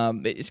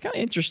 It's kind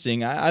of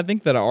interesting. I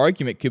think that an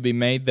argument could be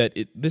made that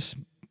this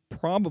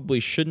probably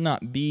should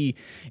not be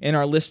in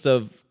our list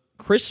of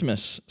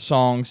Christmas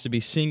songs to be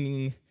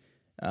singing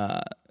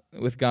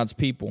with God's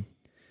people.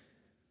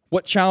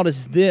 What child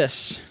is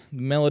this?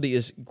 The melody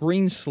is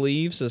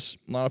Greensleeves, as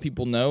a lot of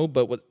people know,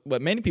 but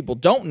what many people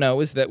don't know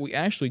is that we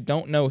actually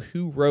don't know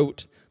who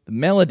wrote the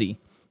melody.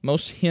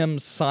 Most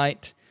hymns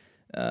cite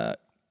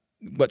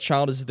What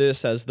Child Is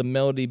This as the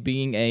melody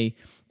being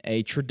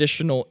a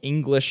traditional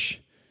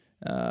English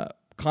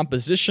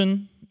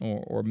composition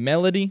or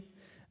melody.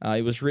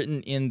 It was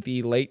written in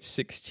the late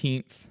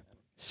 16th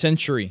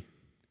century.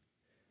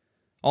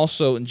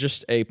 Also,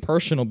 just a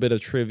personal bit of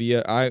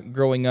trivia,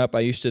 growing up, I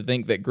used to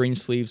think that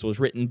Greensleeves was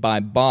written by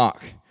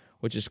Bach,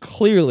 which is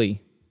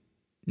clearly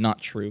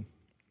not true.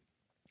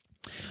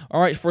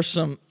 All right, for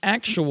some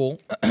actual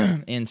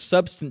and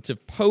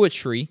substantive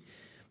poetry,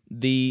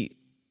 the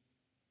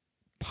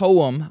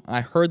poem, I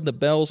Heard the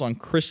Bells on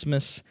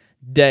Christmas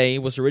Day,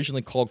 was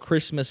originally called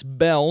Christmas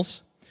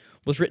Bells,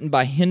 was written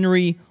by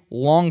Henry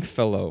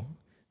Longfellow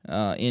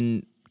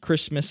in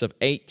Christmas of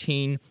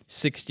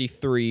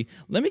 1863.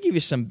 Let me give you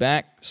some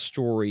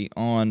backstory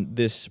on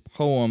this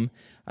poem.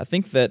 I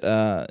think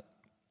that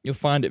you'll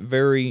find it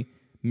very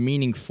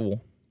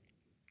meaningful.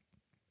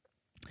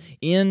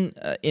 In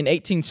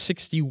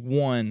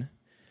 1861,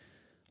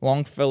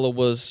 Longfellow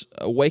was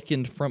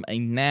awakened from a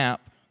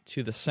nap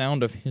to the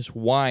sound of his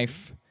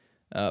wife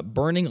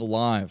burning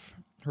alive.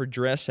 Her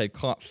dress had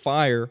caught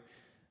fire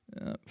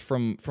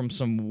from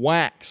some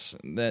wax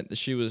that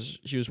she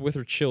was with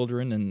her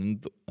children,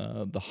 and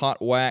the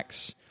hot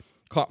wax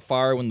caught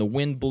fire when the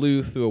wind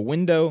blew through a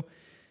window,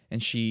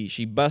 and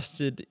she burst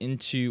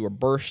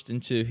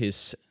into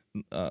his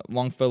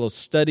Longfellow's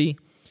study.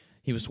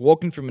 He was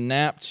woken from a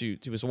nap to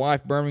his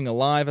wife burning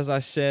alive, as I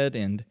said,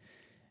 and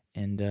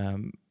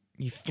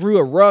he threw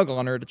a rug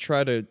on her to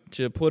try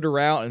to put her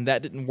out, and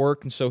that didn't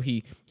work, and so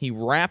he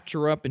wrapped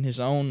her up in his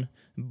own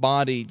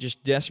body,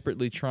 just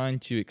desperately trying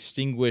to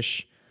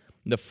extinguish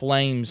the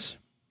flames.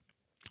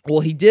 Well,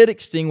 he did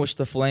extinguish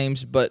the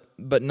flames, but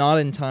not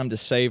in time to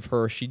save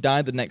her. She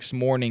died the next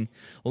morning.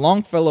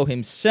 Longfellow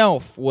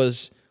himself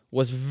was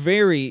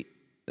very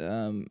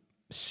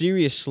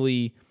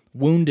seriously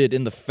wounded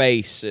in the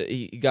face.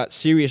 He got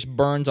serious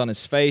burns on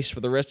his face. For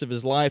the rest of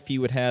his life, he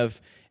would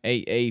have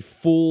a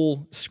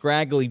full,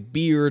 scraggly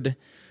beard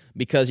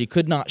because he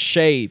could not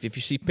shave. If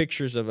you see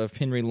pictures of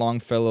Henry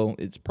Longfellow,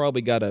 it's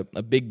probably got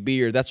a big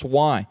beard. That's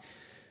why.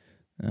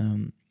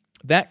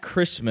 That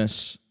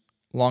Christmas,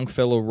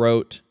 Longfellow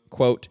wrote,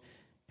 quote,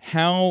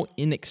 "How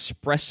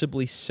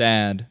inexpressibly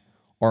sad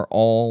are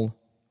all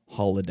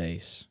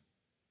holidays."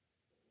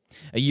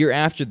 A year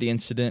after the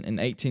incident, in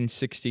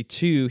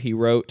 1862, he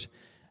wrote,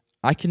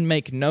 "I can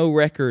make no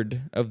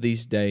record of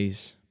these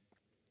days.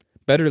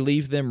 Better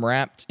leave them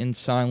wrapped in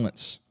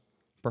silence.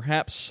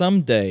 Perhaps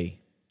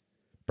someday,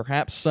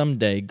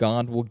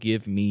 God will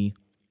give me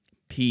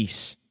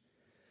peace."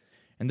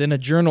 And then a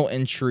journal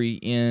entry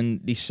in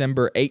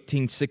December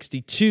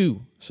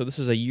 1862. So this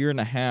is a year and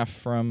a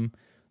half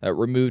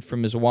removed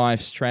from his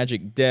wife's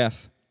tragic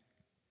death.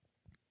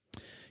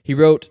 He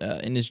wrote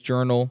in his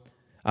journal,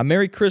 "A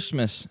Merry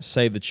Christmas,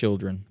 say the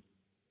children,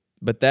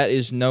 but that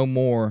is no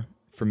more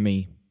for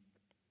me."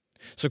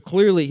 So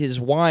clearly his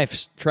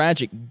wife's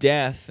tragic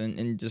death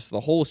and just the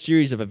whole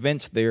series of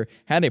events there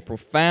had a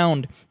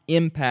profound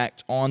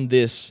impact on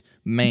this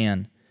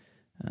man,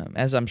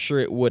 as I'm sure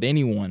it would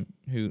anyone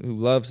who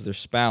loves their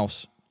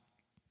spouse.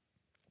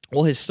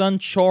 Well, his son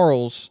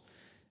Charles,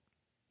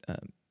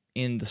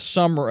 in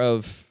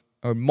the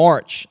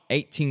March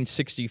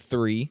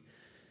 1863,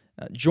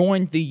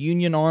 joined the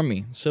Union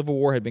Army. Civil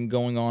War had been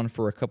going on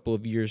for a couple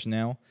of years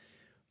now,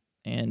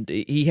 and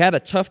he had a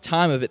tough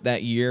time of it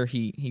that year.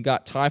 He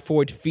got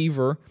typhoid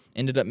fever,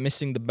 ended up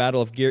missing the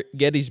Battle of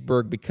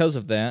Gettysburg because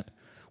of that.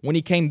 When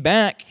he came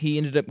back, he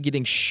ended up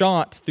getting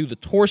shot through the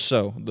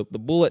torso. The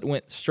bullet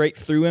went straight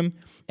through him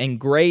and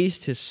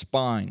grazed his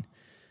spine.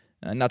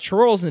 Now,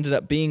 Charles ended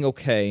up being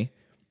okay,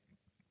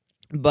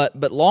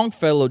 but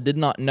Longfellow did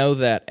not know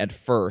that at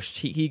first.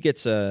 He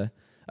gets a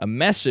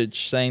message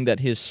saying that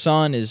his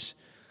son is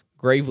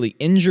gravely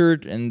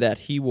injured and that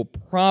he will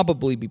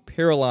probably be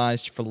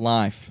paralyzed for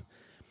life.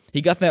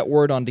 He got that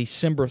word on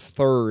December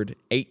 3rd,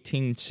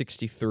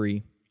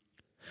 1863.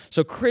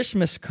 So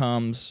Christmas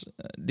comes,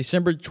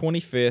 December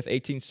 25th,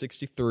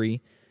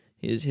 1863.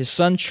 His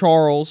son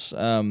Charles,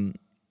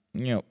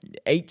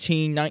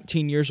 18,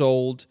 19 years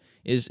old,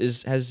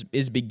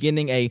 is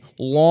beginning a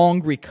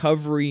long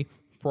recovery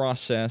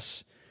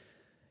process.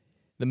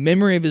 The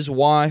memory of his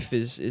wife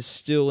is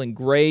still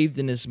engraved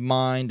in his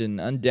mind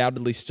and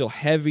undoubtedly still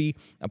heavy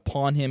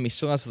upon him. He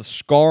still has the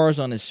scars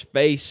on his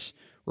face,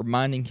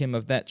 reminding him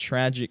of that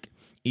tragic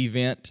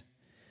event.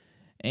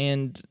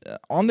 And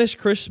on this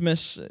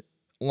Christmas,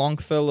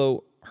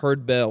 Longfellow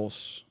heard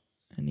bells,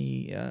 and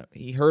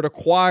he heard a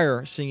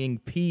choir singing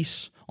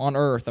 "Peace on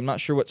Earth." I'm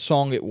not sure what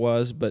song it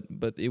was, but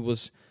it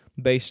was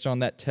based on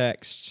that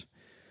text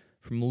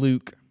from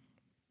Luke.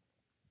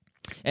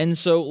 And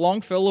so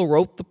Longfellow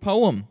wrote the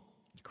poem,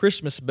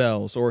 Christmas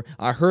Bells, or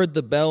I Heard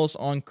the Bells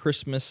on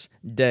Christmas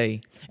Day.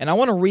 And I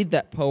want to read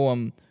that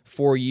poem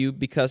for you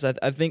because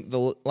I think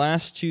the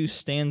last two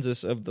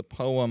stanzas of the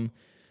poem,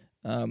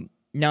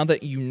 now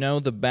that you know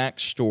the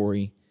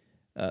backstory,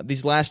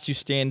 these last two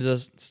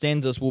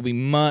stanzas will be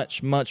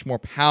much, much more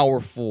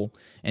powerful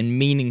and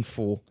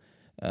meaningful,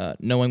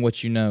 knowing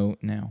what you know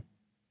now.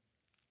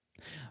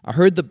 I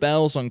heard the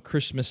bells on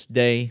Christmas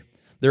Day,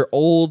 their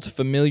old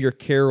familiar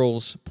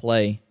carols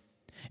play,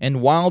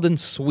 and wild and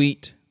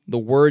sweet the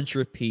words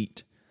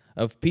repeat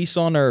of peace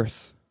on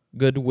earth,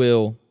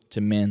 goodwill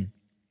to men.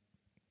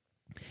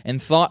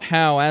 And thought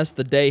how, as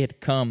the day had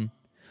come,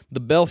 the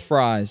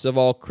belfries of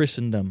all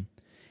Christendom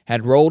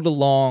had rolled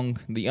along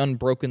the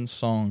unbroken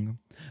song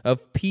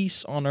of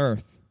peace on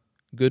earth,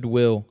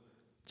 goodwill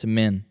to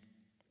men.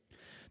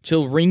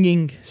 Till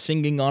ringing,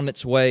 singing on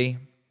its way,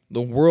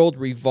 the world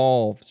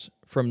revolved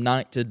from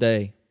night to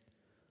day.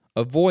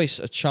 A voice,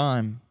 a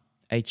chime,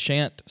 a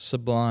chant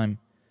sublime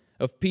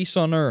of peace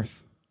on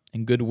earth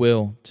and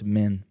goodwill to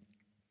men.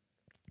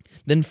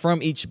 Then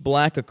from each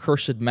black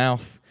accursed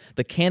mouth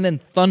the cannon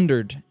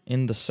thundered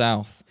in the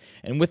south,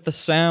 and with the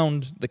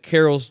sound the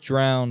carols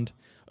drowned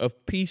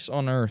of peace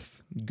on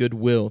earth,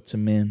 goodwill to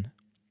men.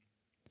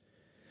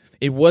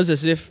 It was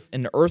as if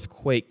an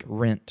earthquake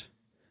rent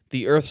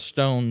the earth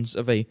stones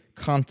of a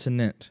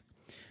continent,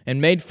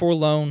 and made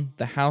forlorn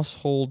the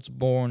households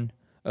born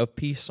of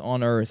peace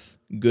on earth,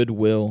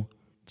 goodwill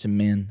to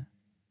men.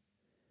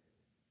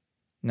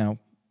 Now,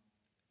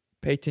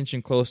 pay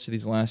attention close to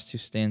these last two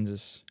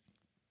stanzas.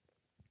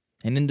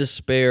 And in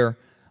despair,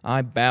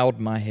 I bowed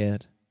my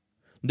head.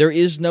 There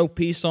is no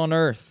peace on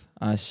earth,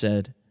 I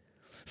said,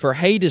 for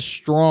hate is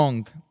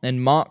strong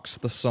and mocks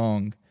the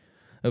song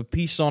of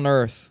peace on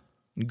earth,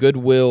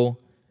 goodwill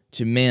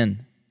to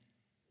men.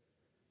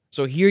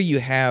 So here you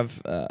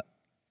have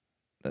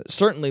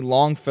certainly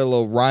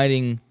Longfellow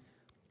writing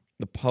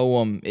the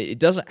poem. It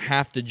doesn't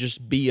have to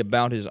just be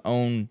about his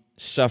own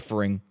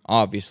suffering,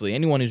 obviously.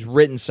 Anyone who's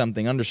written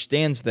something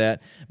understands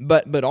that.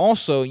 But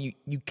also,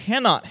 you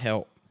cannot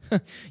help.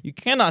 You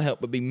cannot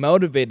help but be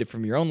motivated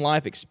from your own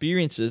life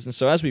experiences. And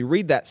so as we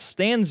read that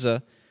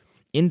stanza,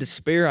 in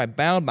despair I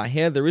bowed my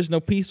head, there is no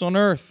peace on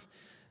earth,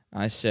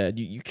 I said.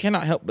 You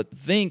cannot help but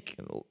think,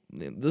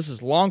 this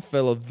is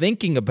Longfellow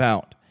thinking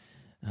about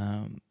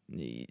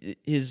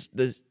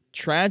the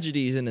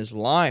tragedies in his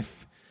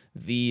life,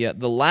 the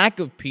lack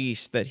of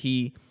peace that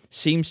he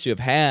seems to have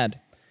had.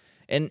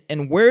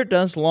 And where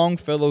does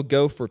Longfellow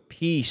go for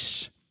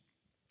peace?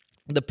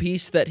 The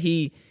peace that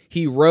he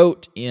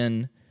wrote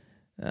in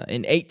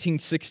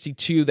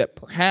 1862, that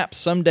perhaps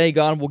someday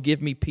God will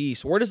give me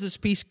peace. Where does this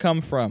peace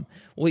come from?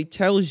 Well, he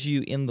tells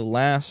you in the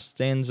last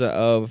stanza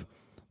of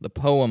the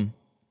poem.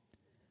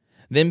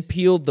 Then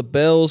pealed the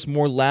bells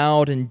more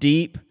loud and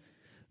deep.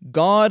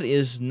 God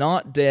is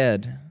not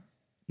dead,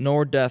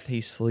 nor doth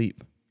he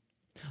sleep.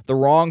 The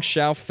wrong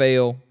shall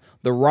fail,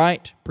 the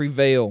right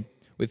prevail,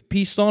 with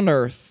peace on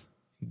earth,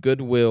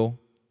 goodwill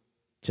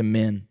to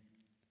men.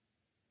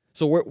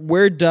 So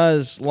where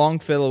does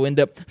Longfellow end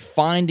up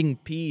finding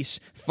peace,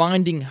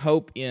 finding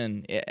hope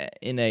in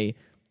a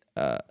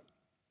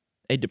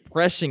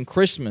depressing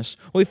Christmas?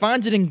 Well, he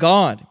finds it in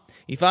God.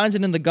 He finds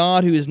it in the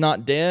God who is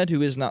not dead,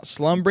 who is not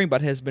slumbering,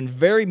 but has been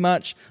very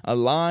much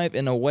alive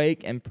and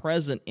awake and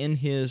present in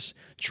his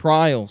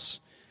trials.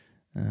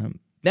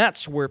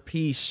 That's where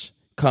peace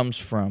comes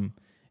from.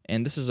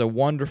 And this is a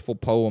wonderful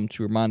poem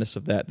to remind us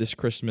of that this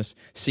Christmas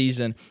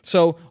season.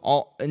 So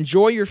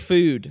enjoy your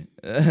food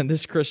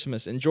this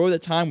Christmas. Enjoy the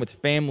time with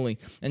family.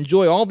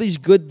 Enjoy all these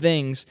good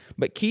things.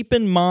 But keep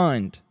in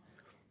mind,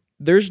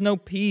 there's no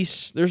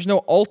peace. There's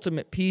no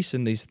ultimate peace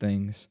in these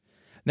things.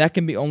 That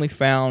can be only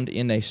found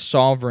in a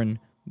sovereign,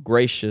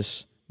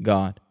 gracious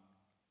God.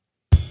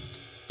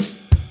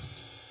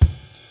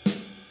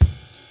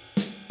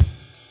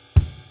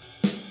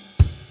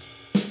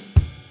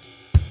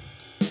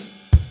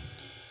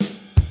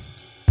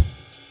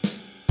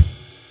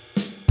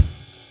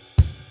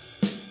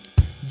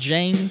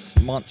 James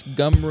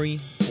Montgomery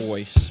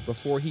Boice,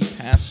 before he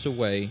passed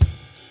away,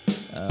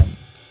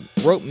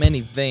 wrote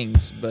many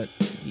things, but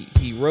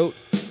he wrote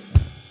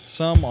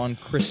some on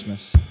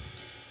Christmas.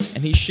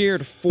 And he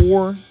shared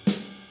four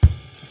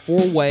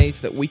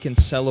ways that we can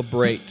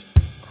celebrate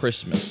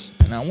Christmas.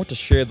 And I want to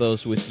share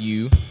those with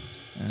you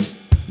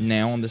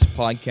now on this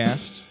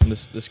podcast,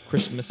 this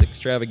Christmas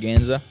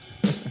extravaganza.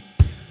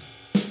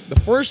 The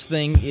first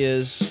thing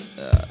is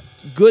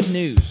good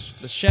news.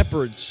 The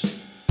shepherds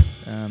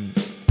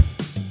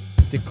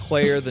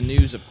declare the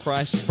news of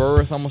Christ's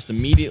birth almost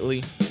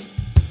immediately.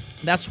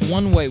 That's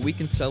one way we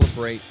can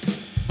celebrate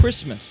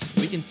Christmas.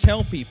 We can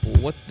tell people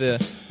what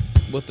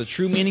the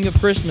true meaning of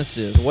Christmas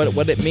is,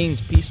 what it means,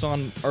 peace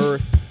on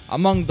earth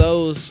among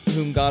those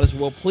whom God is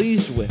well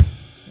pleased with.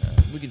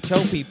 We can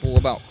tell people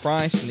about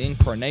Christ and the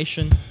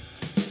incarnation.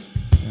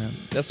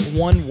 That's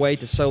one way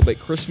to celebrate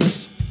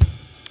Christmas.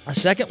 A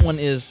second one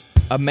is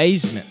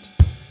amazement.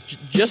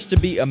 Just to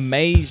be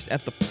amazed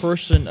at the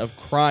person of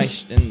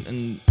Christ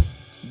and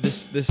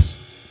this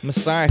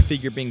Messiah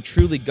figure being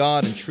truly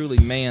God and truly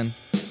man.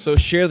 So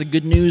share the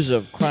good news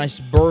of Christ's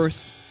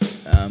birth.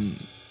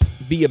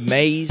 Be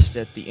amazed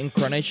at the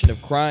incarnation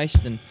of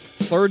Christ. And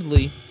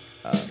thirdly,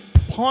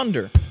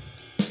 ponder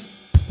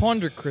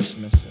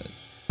Christmas.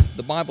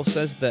 The Bible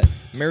says that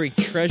Mary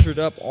treasured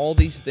up all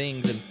these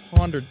things and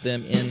pondered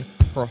them in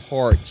her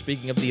heart,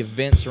 speaking of the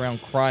events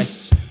around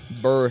Christ's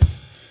birth.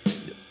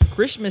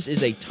 Christmas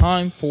is a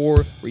time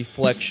for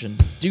reflection.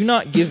 Do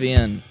not give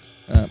in,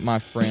 my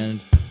friend,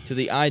 to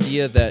the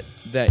idea that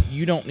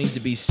you don't need to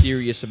be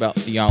serious about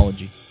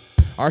theology.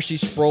 R.C.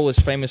 Sproul is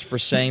famous for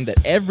saying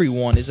that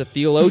everyone is a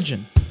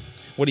theologian.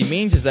 What he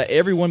means is that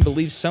everyone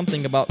believes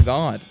something about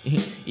God,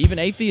 even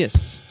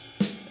atheists.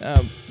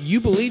 You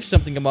believe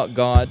something about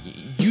God,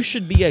 you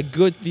should be a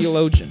good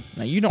theologian.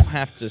 Now, you don't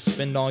have to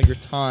spend all your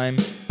time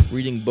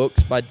reading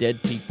books by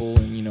dead people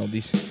and,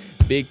 these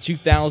big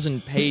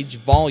 2,000-page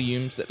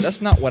volumes.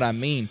 That's not what I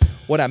mean.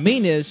 What I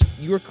mean is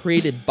you are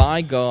created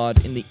by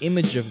God in the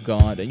image of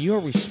God, and you are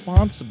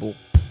responsible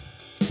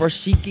for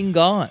seeking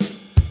God,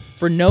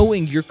 for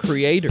knowing your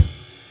Creator.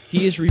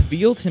 He has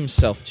revealed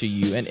Himself to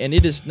you, and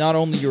it is not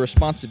only your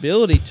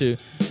responsibility to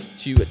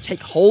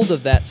take hold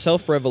of that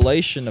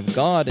self-revelation of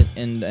God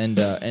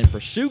and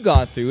pursue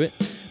God through it,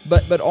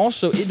 but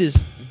also it is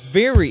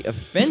very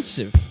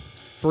offensive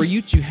for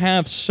you to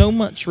have so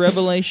much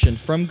revelation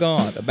from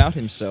God about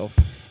Himself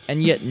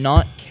and yet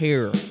not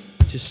care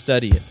to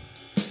study it.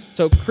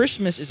 So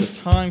Christmas is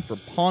a time for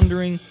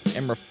pondering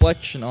and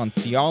reflection on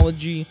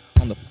theology,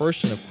 on the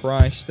person of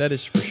Christ, that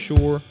is for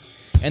sure.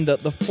 And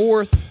the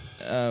fourth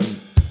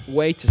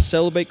way to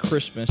celebrate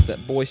Christmas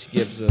that Boice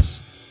gives us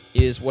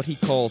is what he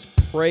calls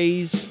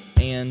praise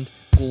and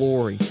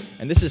glory.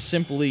 And this is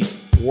simply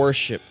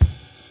worship.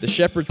 The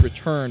shepherds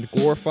returned,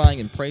 glorifying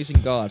and praising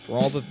God for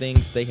all the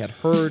things they had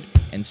heard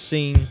and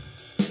seen,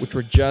 which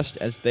were just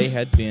as they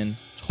had been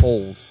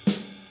told.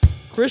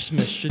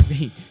 Christmas should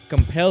be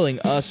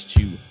compelling us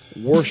to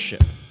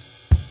worship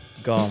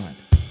God.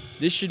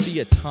 This should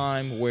be a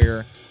time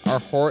where our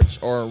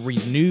hearts are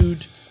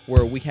renewed,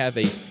 where we have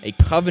a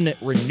covenant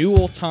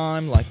renewal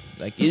time like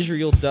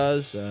Israel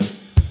does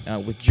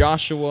with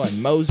Joshua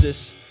and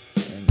Moses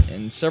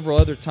and several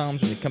other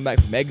times when we come back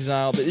from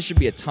exile. But this should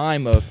be a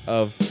time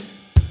of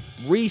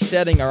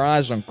resetting our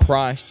eyes on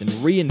Christ and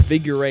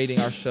reinvigorating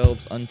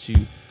ourselves unto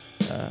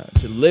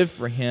to live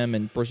for Him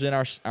and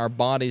present our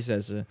bodies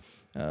as a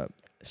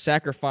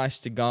sacrifice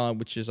to God,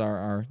 which is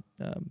our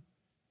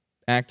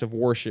act of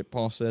worship,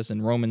 Paul says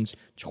in Romans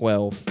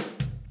 12.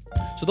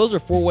 So those are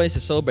 4 ways to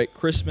celebrate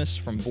Christmas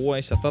from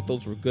Boice. I thought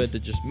those were good to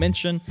just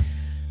mention.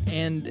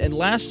 And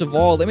last of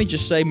all, let me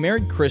just say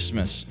Merry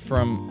Christmas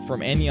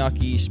from Antioch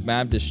East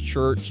Baptist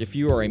Church. If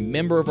you are a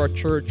member of our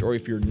church, or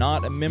if you're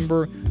not a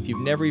member, if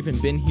you've never even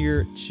been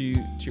here to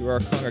our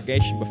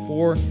congregation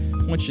before,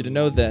 I want you to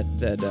know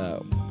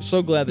that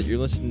so glad that you're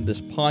listening to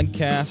this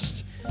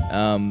podcast.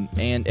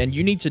 And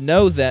you need to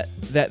know that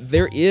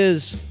there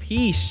is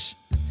peace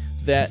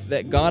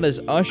that God has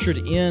ushered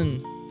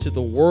in to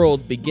the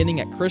world beginning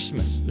at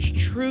Christmas. There's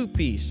true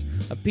peace,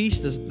 a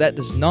peace that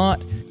does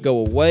not go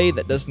away,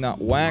 that does not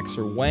wax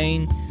or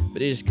wane,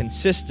 but it is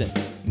consistent.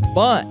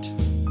 But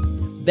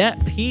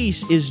that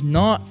peace is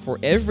not for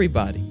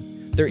everybody.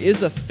 There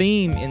is a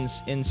theme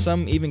in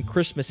some even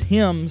Christmas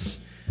hymns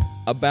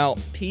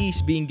about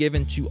peace being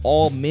given to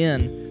all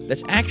men.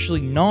 That's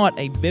actually not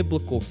a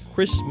biblical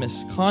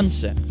Christmas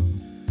concept.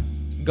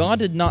 God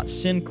did not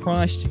send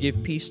Christ to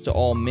give peace to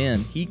all men.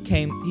 He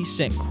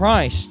sent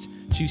Christ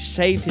to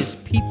save His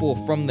people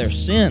from their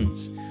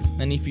sins.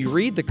 And if you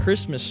read the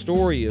Christmas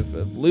story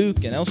of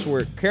Luke and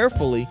elsewhere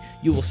carefully,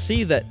 you will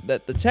see that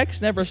the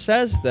text never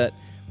says that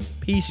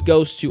peace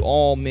goes to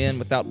all men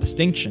without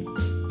distinction.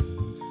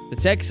 The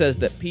text says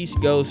that peace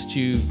goes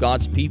to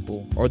God's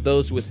people, or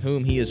those with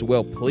whom He is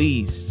well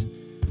pleased.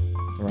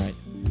 Right?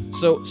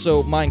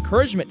 So my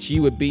encouragement to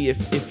you would be,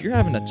 if you're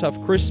having a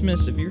tough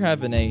Christmas, if you're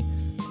having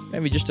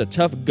maybe just a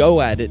tough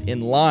go at it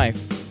in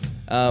life,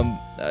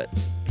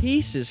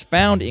 peace is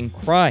found in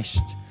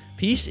Christ.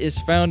 Peace is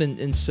found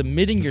in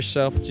submitting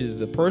yourself to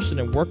the person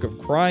and work of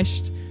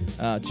Christ,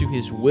 to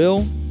His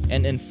will,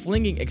 and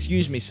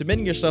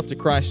submitting yourself to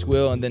Christ's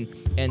will, and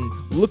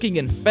looking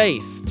in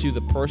faith to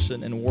the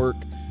person and work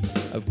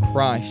of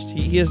Christ.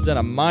 He has done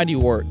a mighty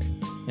work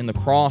in the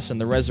cross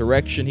and the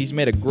resurrection. He's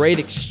made a great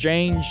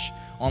exchange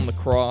on the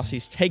cross.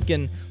 He's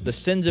taken the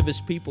sins of His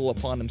people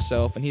upon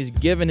Himself, and He's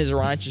given His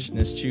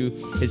righteousness to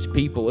His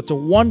people. It's a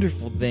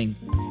wonderful thing.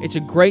 It's a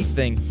great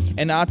thing.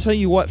 And I'll tell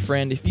you what,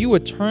 friend, if you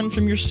would turn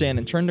from your sin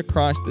and turn to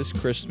Christ this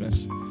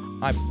Christmas,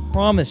 I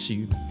promise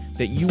you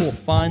that you will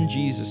find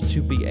Jesus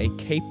to be a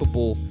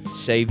capable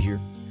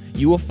Savior.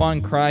 You will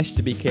find Christ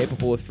to be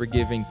capable of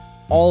forgiving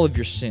all of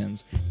your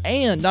sins,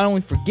 and not only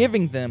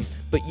forgiving them,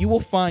 but you will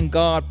find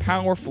God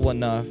powerful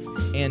enough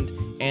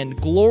and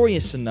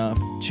glorious enough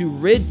to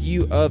rid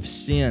you of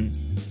sin,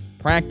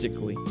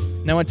 practically.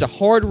 Now, it's a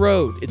hard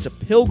road. It's a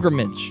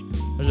pilgrimage.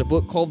 There's a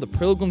book called The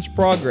Pilgrim's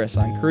Progress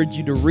I encourage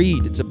you to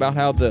read. It's about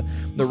how the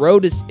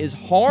road is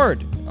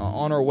hard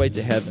on our way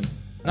to heaven.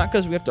 Not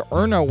because we have to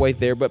earn our way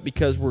there, but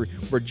because we're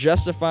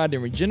justified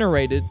and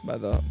regenerated by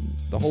the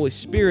Holy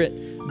Spirit,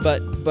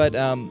 but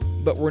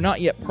we're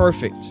not yet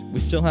perfect. We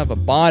still have a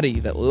body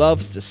that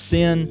loves to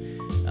sin.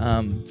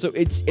 So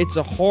it's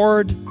a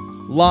hard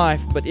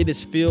life, but it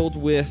is filled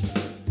with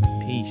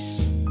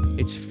peace.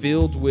 It's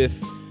filled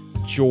with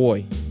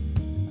joy.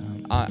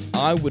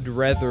 I would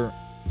rather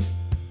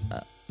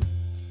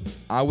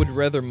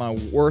my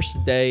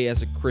worst day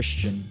as a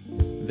Christian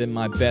than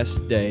my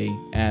best day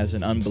as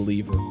an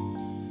unbeliever.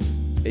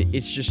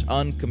 It's just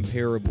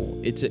uncomparable.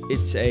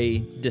 It's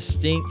a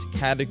distinct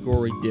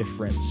category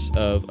difference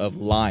of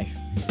life.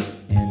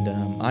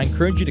 And I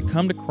encourage you to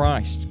come to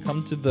Christ.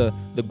 Come to the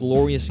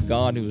glorious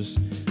God who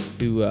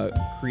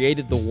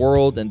created the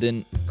world and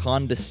then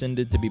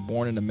condescended to be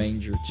born in a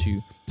manger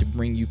to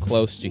bring you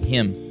close to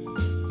Him.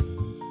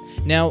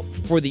 Now,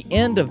 for the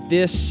end of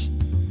this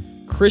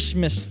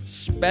Christmas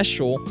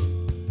special,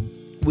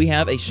 we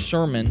have a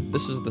sermon.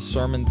 This is the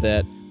sermon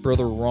that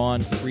Brother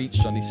Ron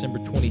preached on December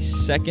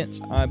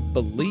 22nd, I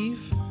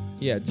believe.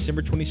 Yeah,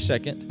 December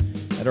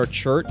 22nd at our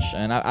church.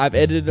 And I've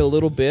edited it a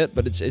little bit,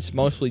 but it's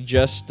mostly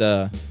just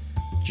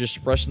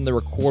pressing the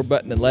record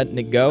button and letting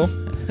it go.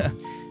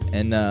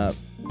 And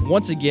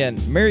once again,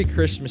 Merry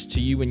Christmas to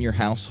you and your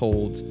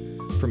household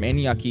from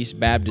Antioch East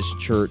Baptist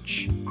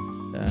Church.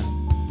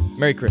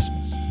 Merry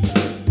Christmas.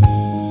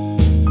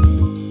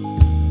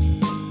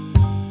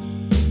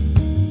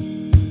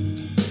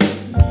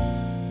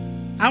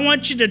 I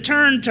want you to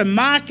turn to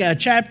Micah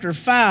chapter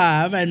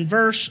 5 and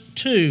verse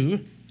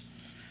 2.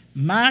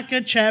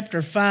 Micah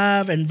chapter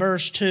 5 and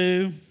verse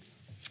 2.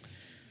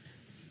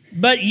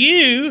 But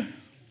you,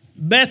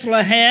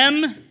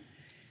 Bethlehem,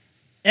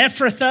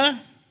 Ephrathah,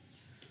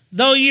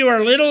 though you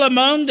are little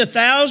among the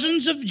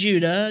thousands of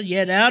Judah,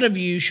 yet out of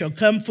you shall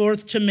come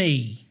forth to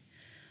me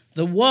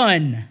the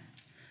one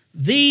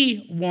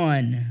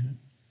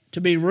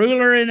to be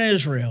ruler in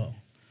Israel,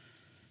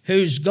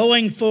 whose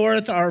going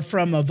forth are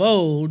from of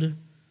old,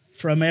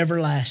 from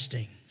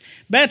everlasting.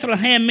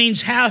 Bethlehem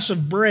means house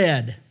of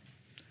bread.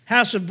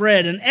 House of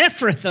bread. And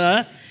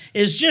Ephrathah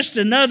is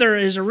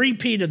a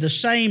repeat of the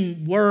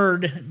same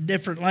word,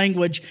 different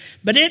language,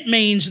 but it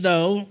means,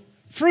 though,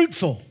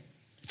 fruitful.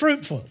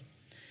 Fruitful.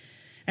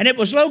 And it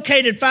was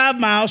located 5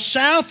 miles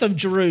south of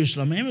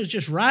Jerusalem. It was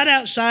just right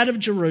outside of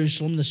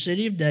Jerusalem, the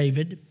city of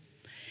David,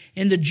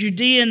 in the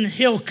Judean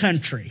hill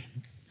country.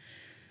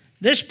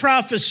 This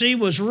prophecy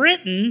was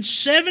written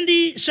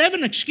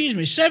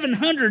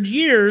 700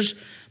 years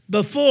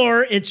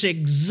before its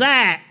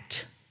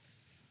exact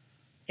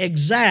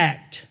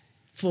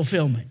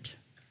fulfillment,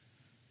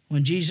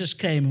 when Jesus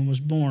came and was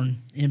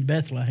born in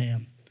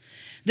Bethlehem.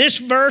 This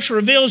verse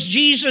reveals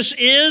Jesus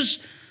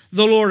is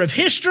the Lord of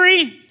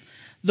history,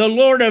 the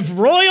Lord of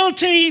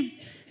royalty,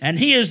 and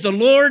He is the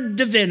Lord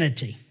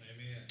divinity.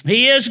 Amen.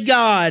 He is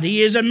God.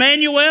 He is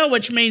Emmanuel,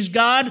 which means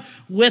God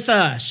with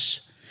us.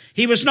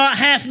 He was not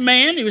half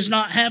man. He was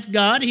not half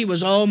God. He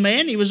was all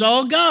man. He was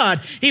all God.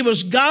 He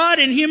was God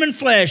in human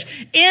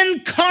flesh.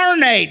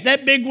 Incarnate.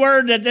 That big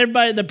word that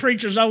the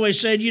preachers always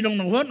said, you don't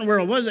know what in the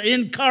world was it?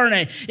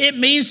 Incarnate. It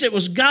means it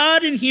was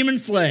God in human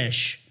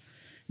flesh.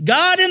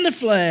 God in the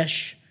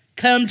flesh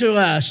come to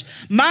us.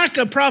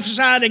 Micah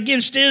prophesied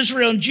against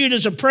Israel and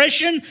Judah's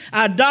oppression,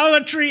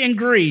 idolatry, and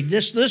greed.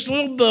 This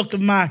little book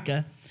of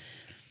Micah.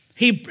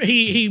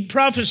 He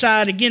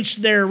prophesied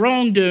against their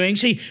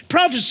wrongdoings. He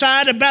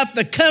prophesied about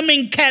the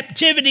coming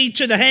captivity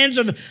to the hands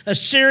of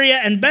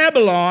Assyria and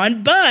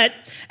Babylon. But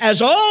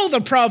as all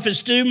the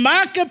prophets do,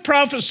 Micah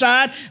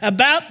prophesied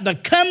about the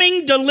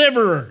coming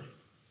deliverer.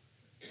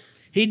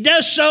 He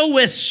does so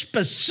with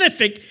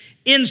specific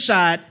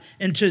insight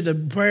into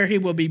where he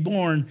will be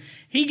born.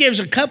 He gives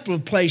a couple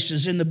of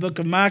places in the book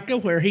of Micah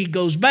where he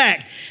goes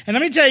back. And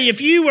let me tell you,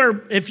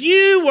 if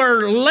you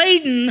were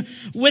laden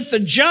with the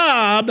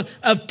job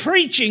of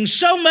preaching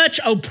so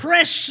much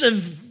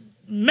oppressive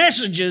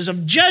messages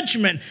of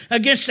judgment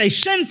against a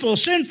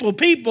sinful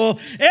people,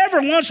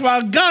 every once in a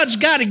while, God's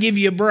got to give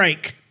you a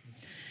break.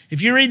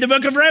 If you read the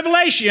book of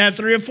Revelation, you have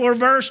 3 or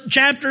 4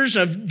 chapters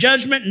of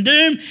judgment and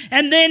doom,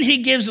 and then he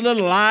gives a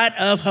little light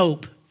of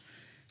hope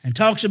and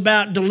talks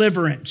about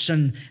deliverance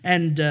and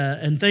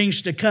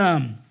things to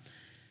come.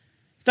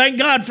 Thank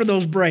God for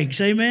those breaks,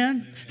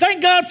 amen?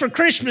 Thank God for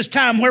Christmas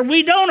time where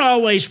we don't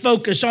always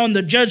focus on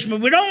the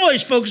judgment. We don't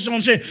always focus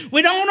on sin.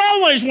 We don't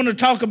always want to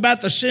talk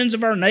about the sins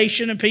of our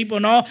nation and people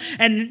and all.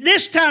 And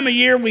this time of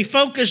year, we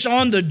focus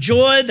on the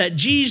joy that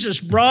Jesus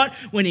brought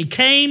when he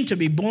came to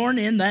be born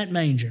in that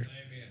manger.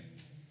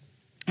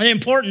 An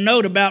important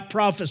note about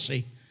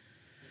prophecy.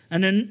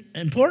 An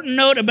important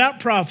note about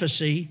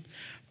prophecy.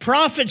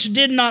 Prophets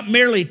did not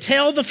merely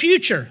tell the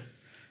future.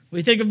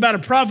 We think about a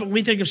prophet,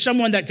 we think of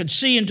someone that could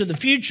see into the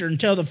future and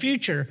tell the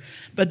future.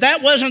 But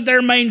that wasn't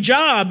their main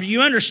job.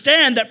 You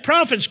understand that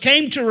prophets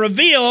came to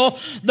reveal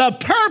the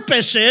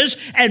purposes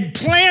and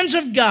plans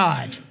of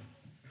God.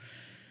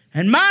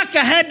 And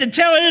Micah had to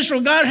tell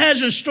Israel, God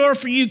has in store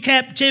for you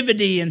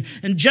captivity and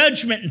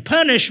judgment and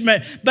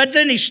punishment. But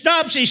then he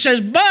stops, he says,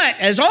 but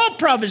as all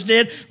prophets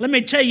did, let me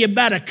tell you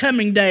about a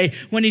coming day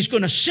when he's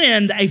going to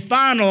send a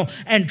final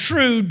and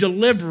true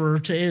deliverer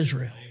to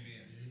Israel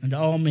and to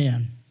all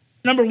men.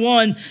 Number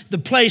one, the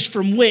place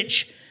from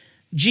which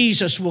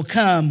Jesus will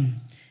come,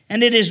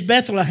 and it is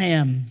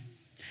Bethlehem.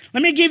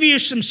 Let me give you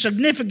some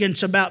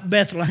significance about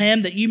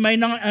Bethlehem that you may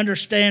not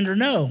understand or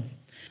know.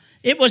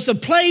 It was the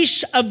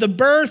place of the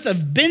birth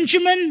of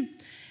Benjamin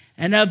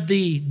and of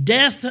the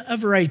death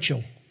of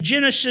Rachel.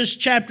 Genesis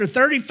chapter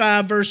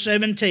 35, verse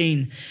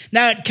 17.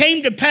 Now it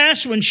came to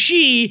pass when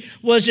she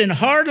was in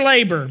hard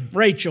labor,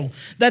 Rachel,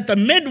 that the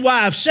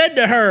midwife said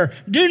to her,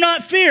 do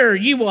not fear,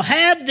 you will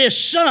have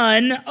this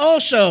son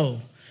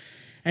also.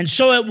 And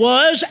so it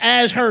was,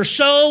 as her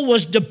soul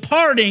was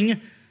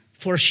departing,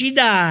 for she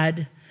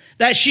died,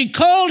 that she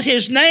called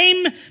his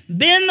name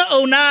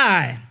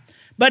Ben-Oni,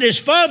 but his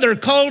father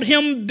called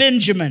him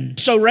Benjamin.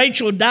 So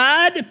Rachel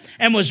died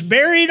and was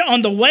buried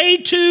on the way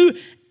to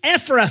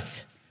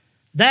Ephrath,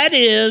 that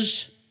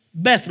is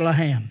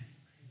Bethlehem.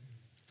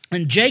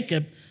 And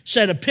Jacob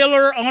set a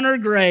pillar on her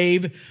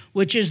grave,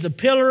 which is the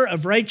pillar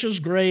of Rachel's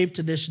grave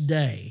to this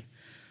day.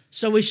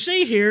 So we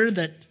see here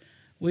that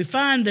we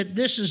find that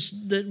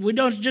we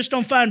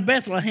don't find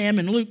Bethlehem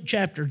in Luke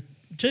chapter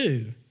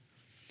 2.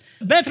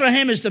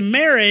 Bethlehem is the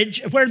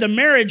marriage, where the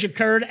marriage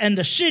occurred, and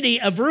the city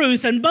of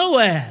Ruth and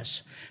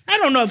Boaz. I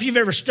don't know if you've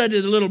ever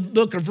studied the little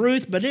book of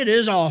Ruth, but it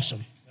is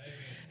awesome.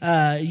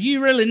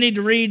 You really need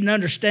to read and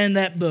understand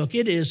that book.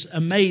 It is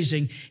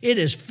amazing. It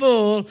is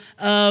full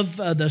of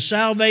the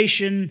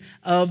salvation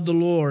of the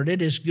Lord. It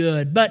is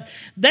good. But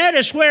that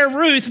is where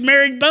Ruth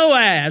married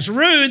Boaz.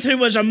 Ruth, who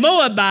was a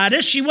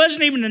Moabitess, she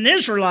wasn't even an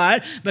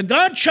Israelite, but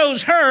God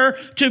chose her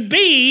to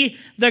be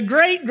the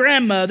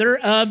great-grandmother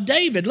of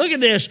David. Look at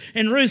this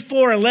in Ruth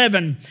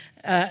 4:11.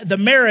 The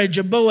marriage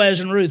of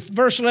Boaz and Ruth.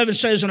 Verse 11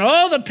 says, and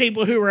all the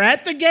people who were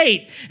at the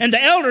gate and the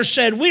elders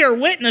said, we are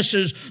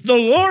witnesses. The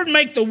Lord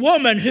make the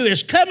woman who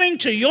is coming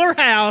to your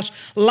house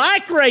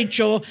like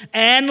Rachel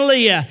and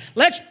Leah.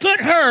 Let's put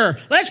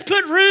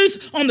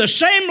Ruth on the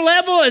same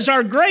level as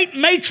our great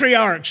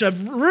matriarchs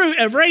of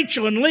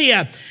Rachel and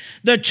Leah,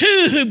 the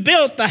two who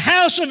built the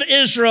house of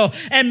Israel.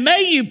 And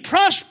may you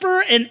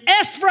prosper in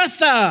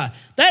Ephrathah,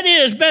 that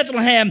is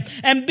Bethlehem,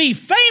 and be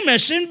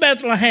famous in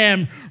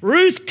Bethlehem.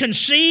 Ruth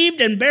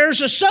conceived and bears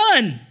a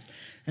son.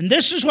 And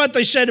this is what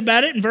they said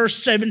about it in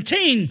verse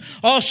 17.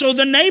 Also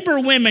the neighbor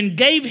women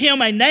gave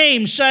him a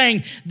name,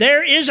 saying,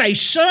 there is a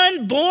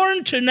son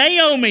born to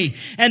Naomi.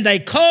 And they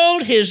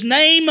called his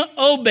name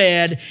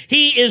Obed.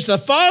 He is the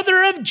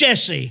father of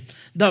Jesse,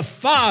 the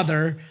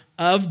father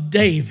of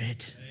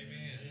David.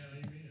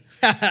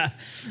 Amen.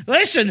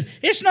 Listen,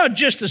 it's not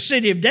just the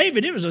city of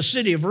David, it was the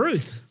city of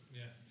Ruth,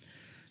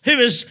 who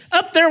is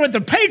up there with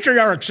the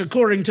patriarchs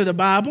according to the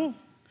Bible.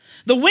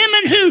 The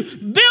women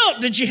who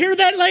built, did you hear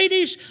that,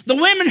 ladies? The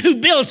women who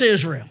built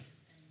Israel.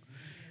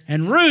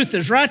 And Ruth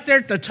is right there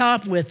at the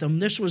top with them.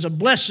 This was a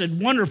blessed,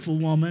 wonderful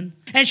woman.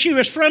 And she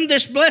was from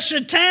this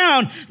blessed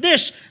town,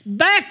 this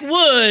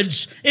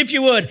backwoods, if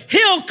you would,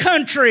 hill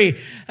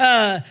country,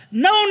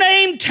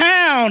 no-name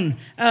town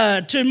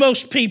to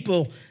most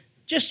people.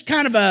 Just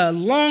kind of a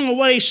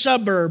long-away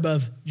suburb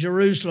of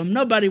Jerusalem.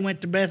 Nobody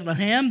went to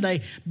Bethlehem.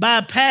 They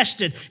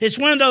bypassed it. It's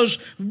one of those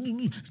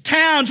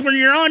towns when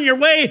you're on your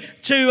way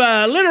to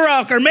Little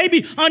Rock or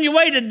maybe on your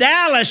way to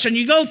Dallas and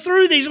you go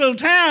through these little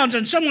towns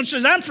and someone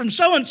says, I'm from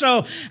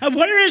so-and-so.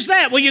 Where is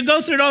that? Well, you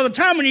go through it all the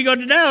time when you go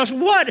to Dallas.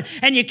 What?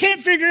 And you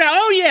can't figure it out.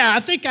 Oh, yeah, I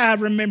think I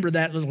remember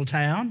that little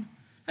town.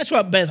 That's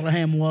what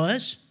Bethlehem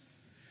was.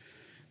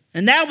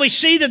 And now we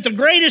see that the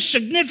greatest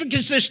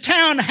significance this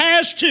town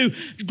has to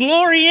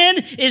glory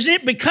in is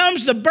it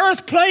becomes the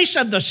birthplace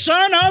of the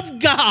Son of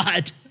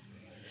God.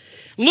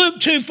 Luke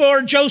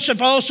 2:4, Joseph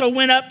also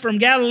went up from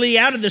Galilee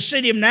out of the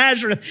city of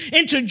Nazareth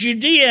into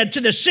Judea to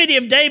the city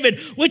of David,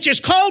 which is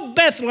called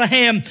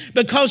Bethlehem,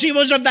 because he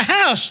was of the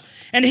house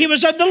and he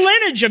was of the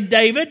lineage of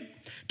David,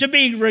 to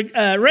be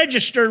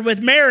registered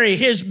with Mary,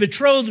 his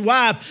betrothed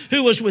wife,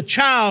 who was with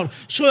child.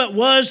 So it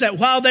was that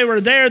while they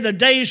were there, the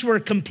days were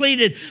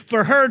completed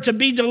for her to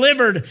be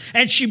delivered.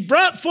 And she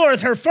brought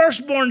forth her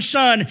firstborn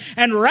son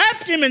and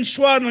wrapped him in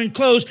swaddling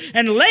clothes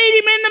and laid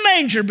him in the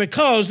manger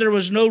because there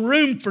was no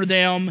room for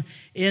them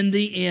in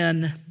the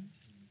inn.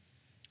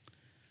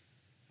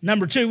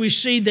 Number 2, we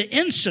see the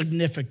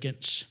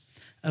insignificance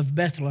of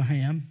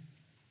Bethlehem.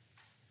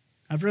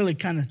 I've really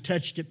kind of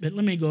touched it, but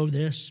let me go over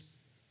this.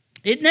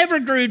 It never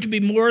grew to be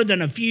more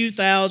than a few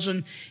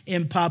thousand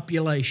in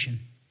population.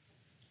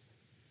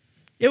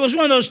 It was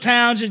one of those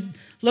towns that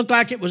looked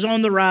like it was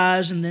on the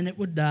rise and then it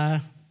would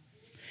die.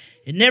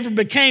 It never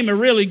became a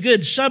really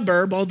good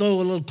suburb, although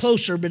a little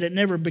closer, but it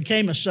never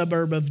became a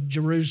suburb of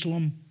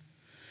Jerusalem.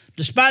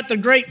 Despite the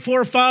great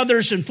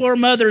forefathers and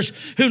foremothers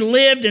who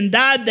lived and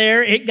died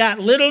there, it got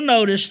little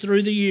notice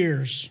through the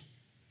years.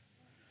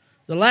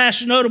 The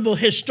last notable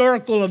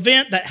historical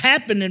event that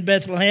happened in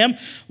Bethlehem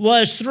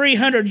was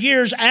 300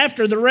 years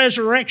after the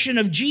resurrection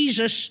of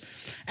Jesus,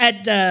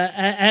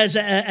 as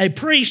a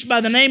priest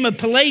by the name of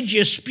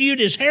Pelagius spewed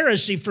his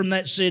heresy from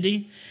that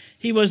city.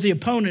 He was the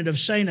opponent of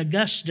St.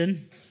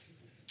 Augustine.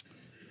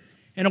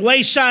 In a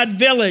wayside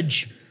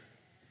village,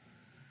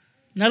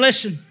 now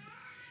listen,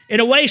 in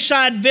a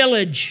wayside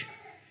village,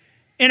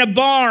 in a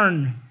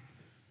barn,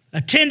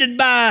 attended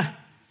by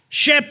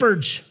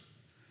shepherds,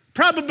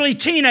 probably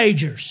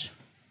teenagers,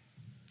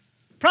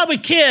 probably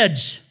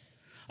kids,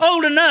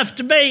 old enough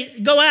to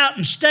go out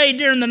and stay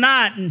during the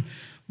night and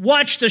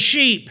watch the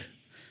sheep.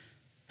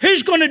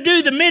 Who's going to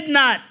do the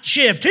midnight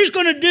shift? Who's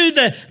going to do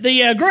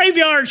the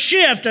graveyard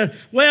shift? Let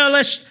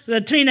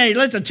the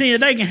teenager,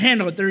 they can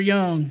handle it, they're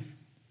young.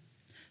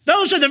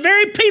 Those are the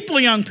very people,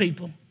 young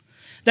people,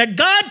 that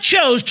God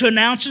chose to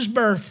announce his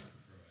birth.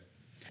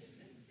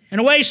 In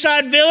a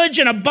wayside village,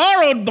 in a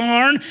borrowed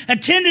barn,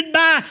 attended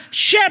by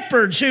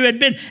shepherds who had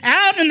been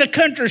out in the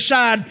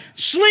countryside,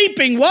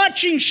 sleeping,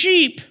 watching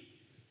sheep.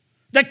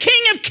 The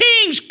King of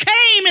Kings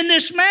came in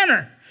this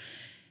manner.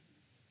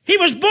 He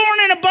was born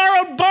in a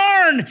borrowed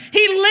barn.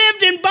 He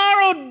lived in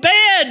borrowed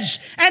beds,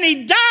 and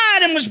he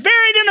died and was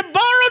buried in a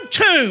borrowed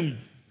tomb.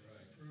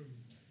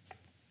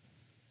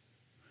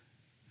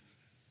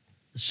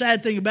 The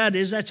sad thing about it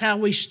is that's how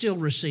we still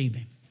receive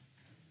him.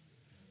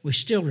 We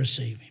still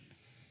receive him.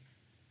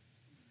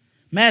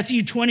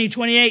 Matthew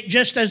 20:28,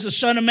 just as the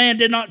Son of Man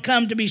did not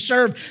come to be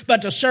served,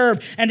 but to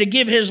serve and to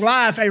give his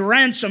life a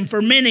ransom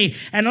for many.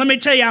 And let me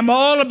tell you, I'm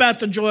all about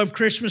the joy of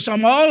Christmas.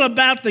 I'm all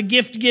about the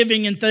gift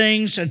giving and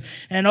things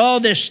and all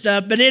this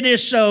stuff. But it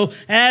is so,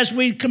 as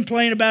we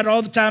complain about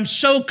all the time,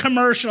 so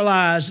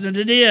commercialized, and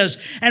it is.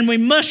 And we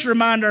must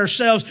remind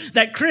ourselves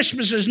that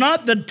Christmas is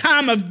not the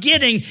time of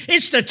getting,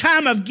 it's the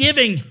time of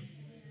giving.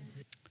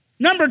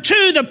 Number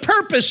 2, the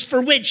purpose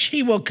for which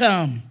he will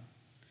come.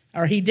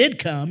 Or he did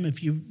come,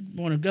 if you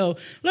want to go.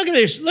 Look at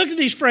this. Look at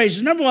these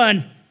phrases. Number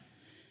 1,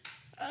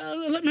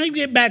 let me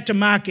get back to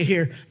Micah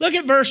here. Look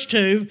at verse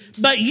 2.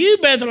 But you,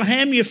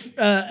 Bethlehem,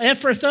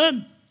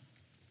 Ephrathah,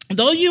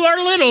 though you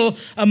are little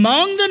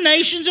among the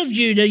nations of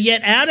Judah,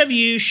 yet out of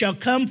you shall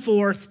come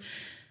forth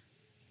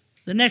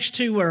the next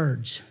 2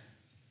 words,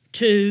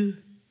 to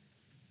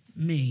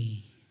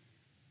me.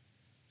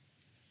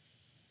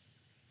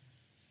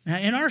 Now,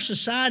 in our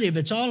society, if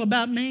it's all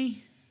about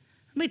me,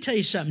 let me tell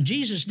you something.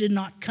 Jesus did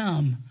not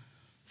come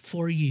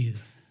for you.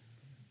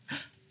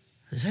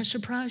 Does that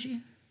surprise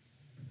you?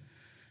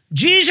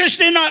 Jesus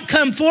did not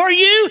come for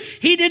you.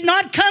 He did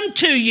not come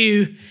to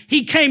you.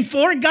 He came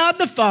for God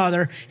the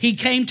Father. He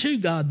came to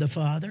God the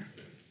Father.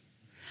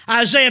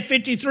 Isaiah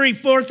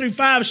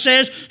 53:4-5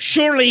 says,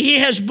 surely he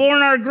has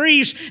borne our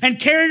griefs and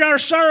carried our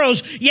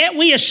sorrows, yet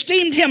we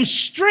esteemed him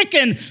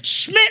stricken,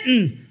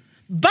 smitten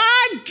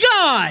by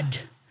God,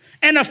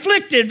 and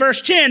afflicted.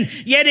 Verse 10,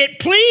 yet it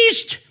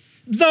pleased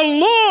the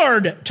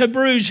Lord to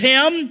bruise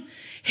him.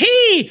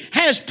 He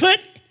has put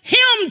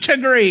him to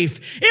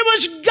grief. It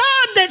was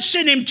God that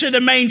sent him to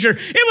the manger.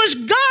 It was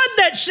God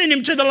that sent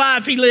him to the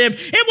life he lived.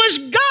 It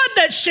was God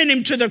that sent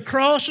him to the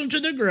cross and to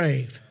the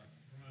grave.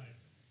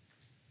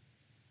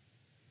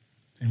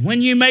 And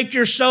when you make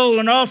your soul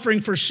an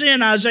offering for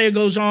sin, Isaiah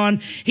goes on,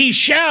 he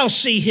shall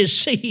see his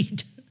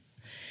seed.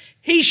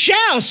 He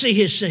shall see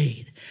his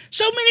seed.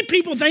 So many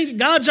people think that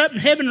God's up in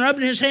heaven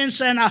rubbing his hands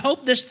saying, I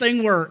hope this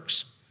thing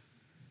works.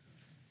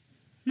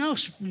 No,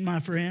 my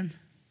friend.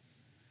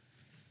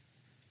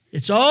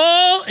 It's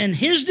all in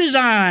his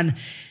design.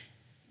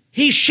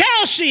 He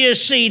shall see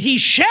his seed. He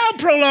shall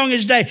prolong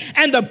his day.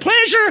 And the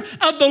pleasure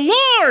of the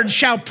Lord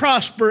shall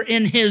prosper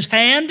in his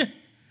hand.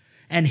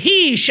 And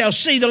he shall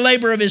see the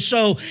labor of his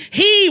soul.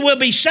 He will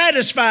be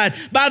satisfied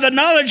by the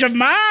knowledge of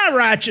my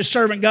righteous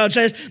servant, God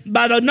says.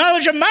 By the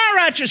knowledge of my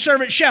righteous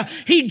servant shall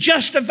he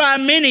justify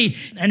many,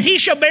 and he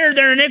shall bear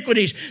their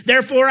iniquities.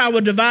 Therefore I will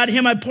divide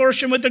him a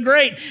portion with the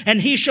great,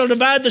 and he shall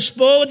divide the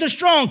spoil with the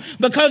strong,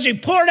 because he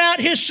poured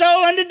out his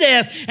soul unto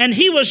death, and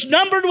he was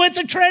numbered with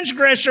the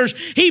transgressors.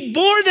 He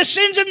bore the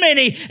sins of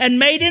many, and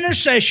made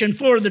intercession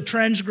for the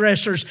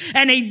transgressors.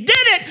 And he did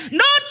it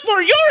not for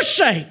your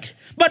sake,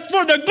 but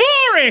for the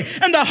glory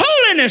and the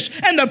holiness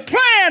and the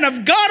plan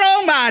of God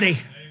Almighty.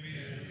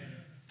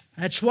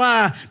 That's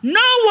why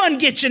no one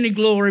gets any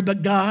glory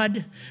but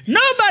God.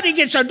 Nobody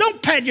gets,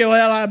 don't pat your,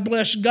 well, I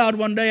blessed God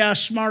one day, I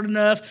was smart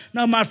enough.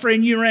 No, my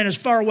friend, you ran as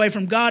far away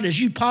from God as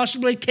you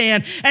possibly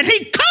can. And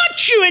He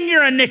caught you in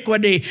your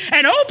iniquity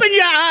and opened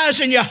your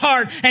eyes and your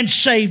heart and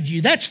saved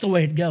you. That's the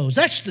way it goes.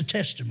 That's the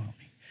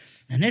testimony.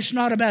 And it's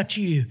not about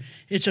you.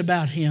 It's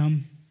about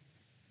Him.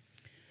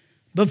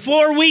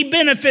 Before we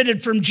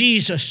benefited from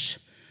Jesus,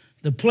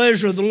 the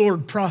pleasure of the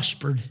Lord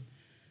prospered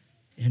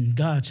in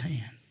God's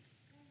hand.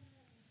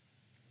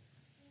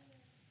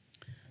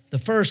 The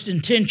first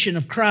intention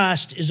of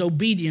Christ is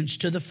obedience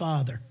to the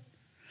Father.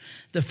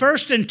 The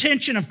first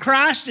intention of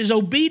Christ is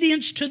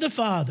obedience to the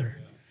Father.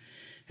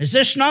 Is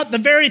this not the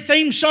very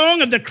theme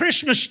song of the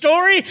Christmas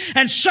story?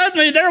 And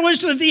suddenly there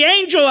was the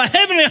angel, a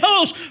heavenly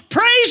host,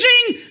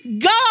 praising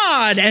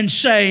God and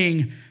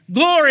saying,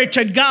 glory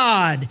to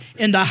God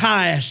in the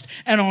highest,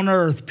 and on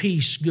earth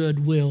peace,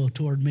 goodwill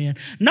toward men.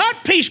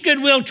 Not peace,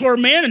 goodwill toward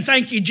men, and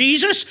thank you,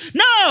 Jesus.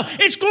 No,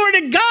 it's glory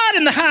to God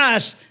in the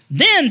highest,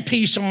 then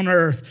peace on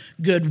earth,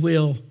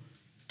 goodwill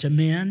to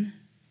men.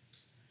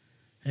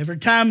 Every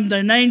time the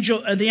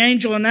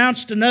angel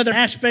announced another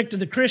aspect of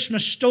the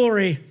Christmas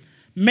story,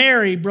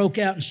 Mary broke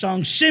out in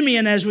song.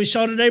 Simeon, as we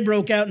saw today,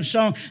 broke out in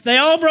song. They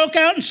all broke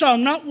out in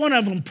song. Not one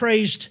of them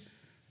praised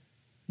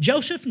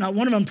Joseph. Not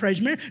one of them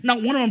praised Mary.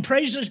 Not one of them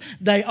praised us.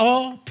 They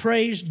all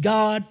praised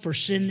God for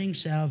sending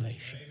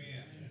salvation.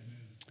 Amen.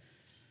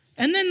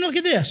 And then look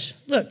at this.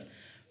 Look.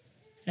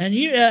 And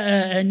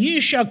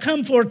you shall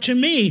come forth to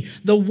me,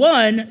 the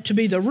one to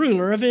be the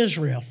ruler of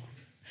Israel.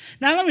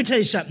 Now let me tell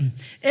you something.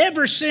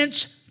 Ever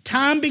since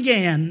time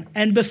began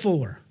and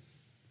before,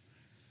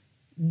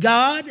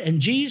 God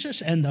and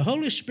Jesus and the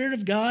Holy Spirit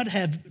of God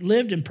have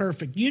lived in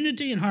perfect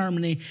unity and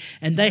harmony,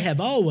 and they have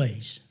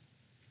always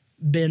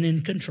been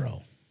in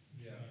control.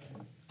 Yeah.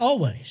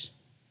 Always.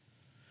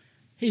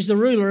 He's the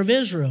ruler of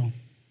Israel.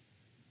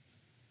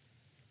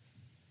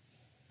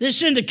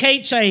 This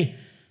indicates a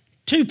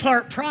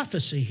two-part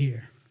prophecy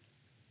here.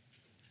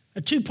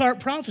 A two-part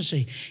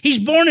prophecy. He's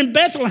born in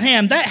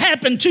Bethlehem. That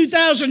happened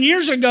 2,000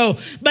 years ago.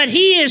 But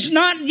He is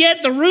not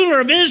yet the ruler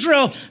of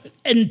Israel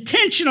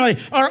intentionally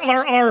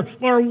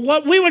or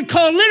what we would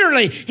call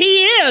literally.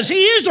 He is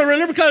the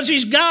ruler because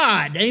He's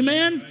God.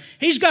 Amen?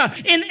 He's God.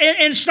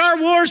 In Star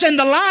Wars and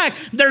the like,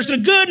 there's the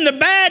good and the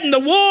bad and the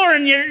war,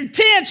 and you're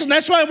tense, and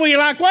that's why we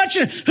like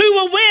watching. Who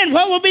will win?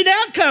 What will be the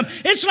outcome?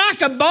 It's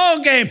like a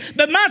ball game.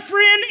 But my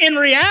friend, in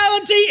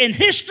reality, in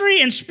history,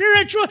 in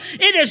spiritual,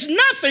 it is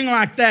nothing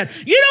like that.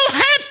 You don't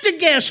have to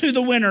guess who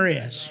the winner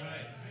is.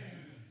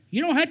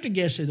 You don't have to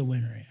guess who the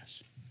winner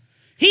is.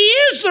 He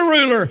is the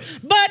ruler,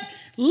 but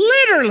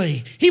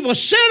literally, He will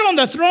sit on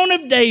the throne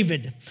of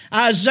David.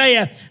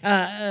 Isaiah,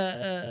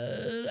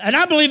 and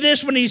I believe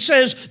this when he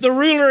says the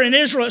ruler in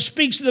Israel, it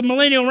speaks of the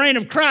millennial reign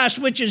of Christ,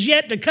 which is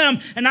yet to come,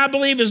 and I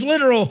believe is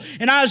literal.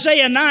 In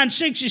Isaiah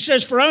 9:6, he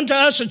says, for unto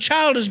us a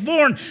child is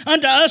born,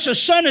 unto us a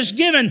son is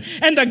given,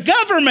 and the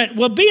government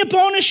will be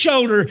upon His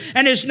shoulder,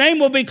 and His name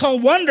will be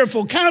called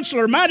Wonderful,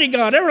 Counselor, Mighty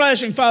God,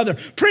 Everlasting Father,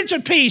 Prince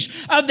of Peace.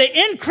 Of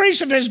the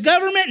increase of His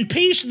government and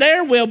peace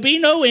there will be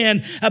no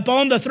end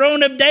upon the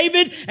throne of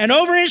David and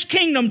over His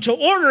kingdom, to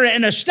order it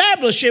and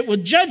establish it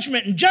with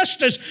judgment and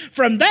justice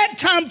from that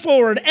time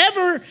forward,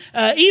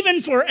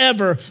 even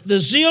forever. The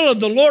zeal of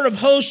the Lord of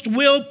hosts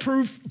will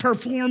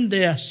perform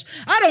this.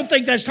 I don't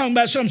think that's talking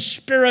about some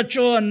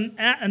spiritual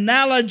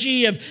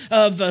analogy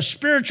of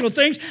spiritual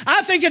things.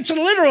 I think it's a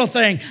literal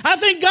thing. I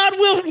think God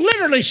will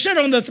literally sit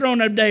on the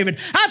throne of David.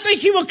 I think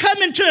He will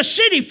come into a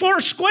city,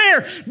 4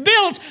 square,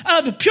 built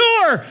of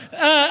pure,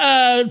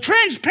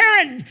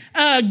 transparent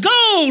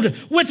gold,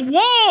 with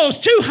walls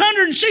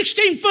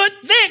 216 foot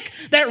thick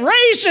that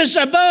raises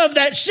above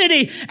that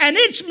city, and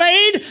it's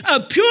made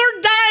of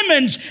pure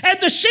diamonds, and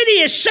the city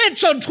is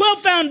set on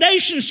 12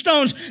 foundation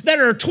stones that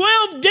are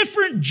 12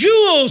 different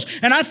jewels,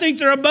 and I think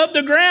they're above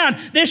the ground.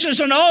 This is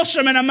an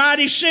awesome and a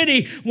mighty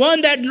city,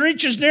 one that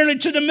reaches nearly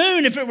to the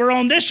moon if it were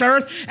on this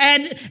earth,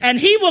 and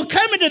He will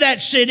come into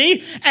that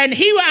city, and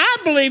I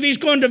believe He's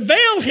going to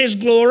veil His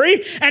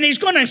glory, and He's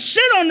going to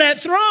sit on that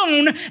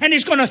throne, and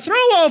He's going to throw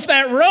off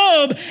that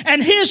robe,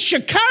 and His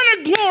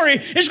Shekinah glory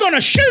is going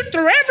to shoot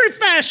through every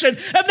facet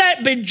of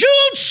that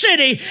bejeweled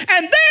city,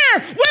 and there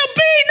will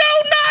be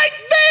no night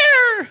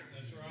there.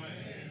 That's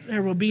right.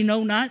 There will be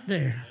no night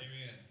there.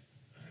 Amen.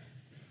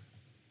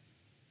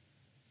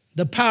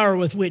 The power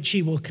with which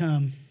He will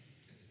come.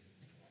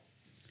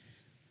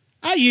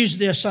 I used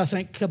this, I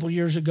think, a couple of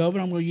years ago, but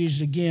I'm going to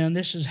use it again.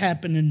 This has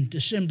happened in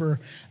December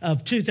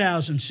of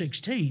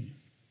 2016.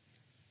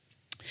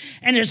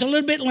 And it's a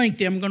little bit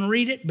lengthy. I'm going to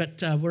read it,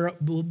 but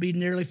we'll be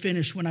nearly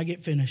finished when I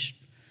get finished.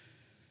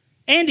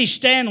 Andy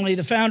Stanley,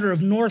 the founder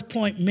of North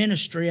Point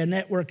Ministry, a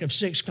network of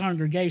 6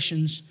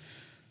 congregations,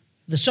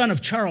 the son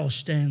of Charles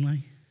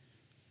Stanley,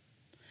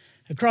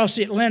 across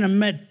the Atlanta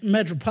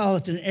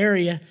metropolitan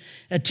area,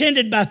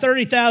 attended by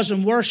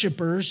 30,000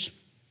 worshipers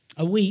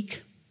a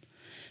week,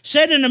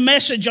 said in a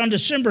message on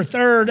December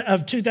 3rd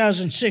of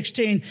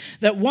 2016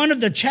 that one of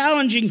the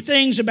challenging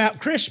things about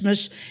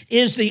Christmas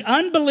is the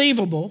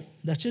unbelievable,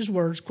 that's his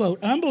words,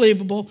 quote,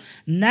 unbelievable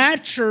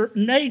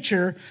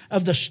nature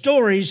of the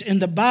stories in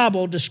the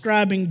Bible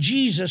describing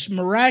Jesus'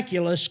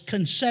 miraculous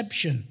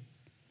conception.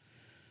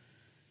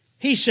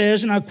 He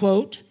says, and I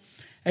quote,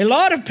 "A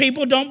lot of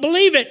people don't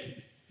believe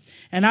it,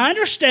 and I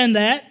understand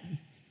that,"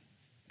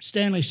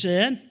 Stanley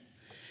said.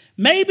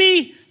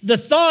 "Maybe the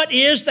thought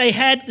is they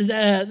had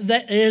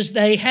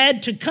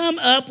to come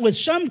up with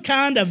some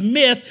kind of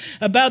myth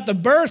about the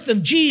birth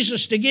of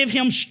Jesus to give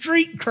him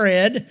street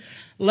cred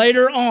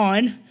later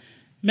on.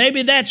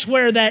 Maybe that's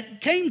where that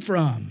came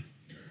from,"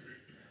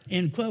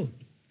 end quote.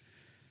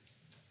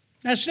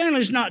 Now,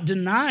 Stanley's not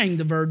denying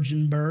the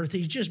virgin birth.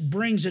 He just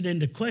brings it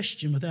into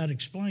question without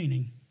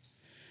explaining.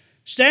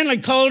 Stanley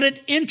called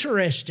it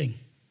interesting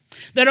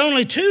that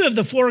only 2 of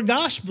the 4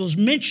 Gospels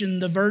mention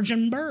the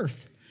virgin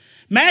birth.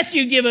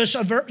 Matthew gives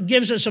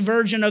us a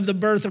version of the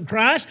birth of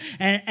Christ,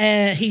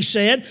 and he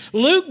said.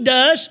 Luke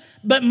does,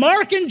 but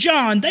Mark and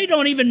John, they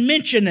don't even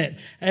mention it.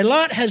 A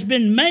lot has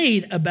been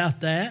made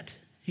about that,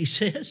 he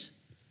says,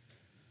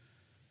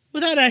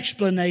 without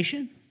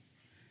explanation.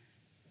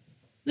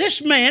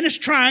 This man is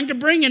trying to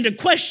bring into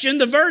question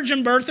the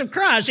virgin birth of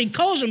Christ. He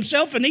calls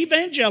himself an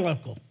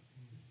evangelical.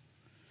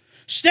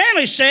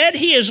 Stanley said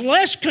he is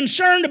less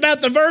concerned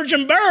about the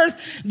virgin birth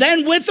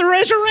than with the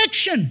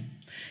resurrection.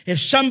 If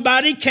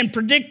somebody can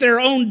predict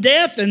their own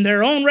death and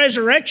their own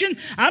resurrection,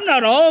 I'm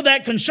not all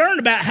that concerned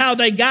about how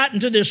they got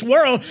into this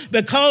world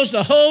because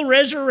the whole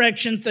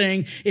resurrection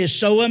thing is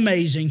so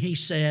amazing, he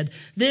said.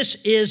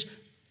 It's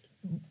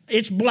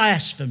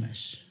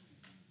blasphemous.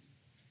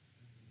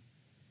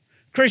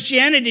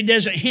 Christianity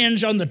doesn't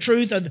hinge on the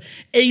truth of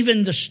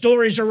even the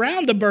stories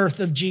around the birth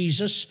of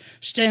Jesus,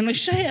 Stanley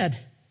said.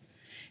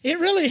 It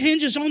really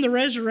hinges on the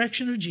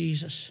resurrection of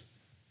Jesus.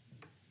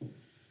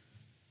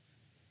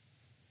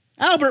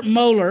 Albert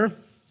Mohler,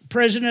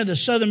 president of the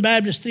Southern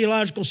Baptist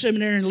Theological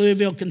Seminary in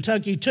Louisville,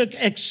 Kentucky, took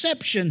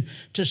exception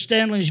to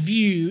Stanley's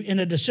view in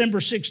a December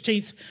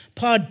 16th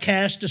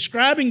podcast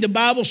describing the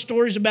Bible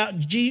stories about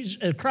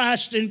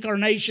Christ's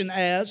incarnation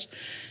as,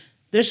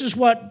 this is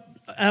what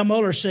Al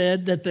Mohler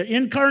said, that the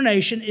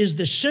incarnation is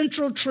the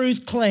central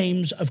truth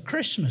claims of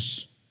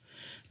Christmas.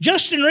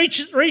 Just in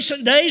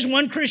recent days,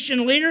 one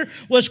Christian leader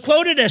was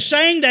quoted as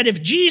saying that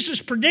if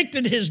Jesus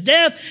predicted his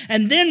death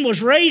and then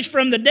was raised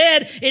from the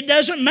dead, it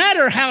doesn't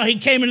matter how he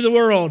came into the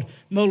world,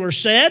 Mohler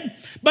said.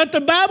 But the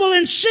Bible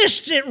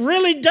insists it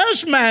really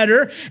does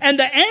matter, and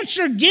the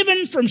answer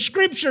given from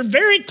Scripture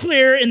very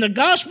clear in the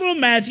Gospel of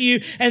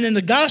Matthew and in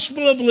the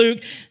Gospel of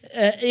Luke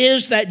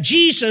is that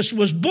Jesus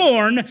was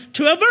born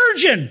to a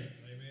virgin. Amen.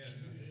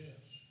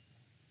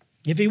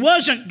 If he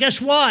wasn't,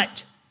 guess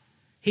what?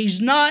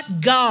 He's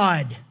not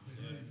God.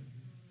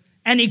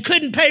 And he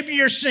couldn't pay for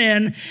your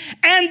sin.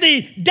 And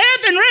the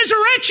death and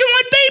resurrection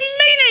would be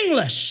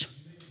meaningless.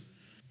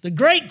 The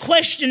great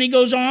question, he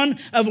goes on,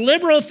 of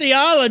liberal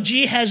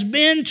theology has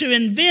been to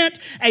invent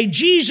a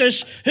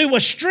Jesus who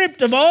was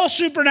stripped of all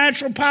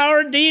supernatural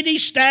power, deity,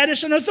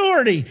 status, and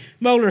authority,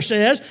 Mohler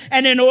says.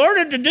 And in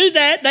order to do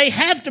that, they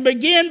have to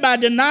begin by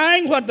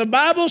denying what the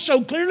Bible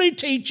so clearly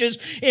teaches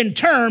in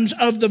terms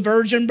of the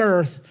virgin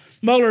birth.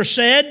 Mohler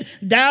said,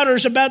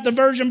 doubters about the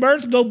virgin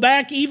birth go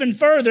back even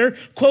further,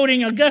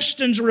 quoting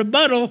Augustine's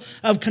rebuttal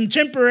of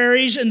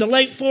contemporaries in the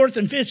late 4th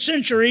and 5th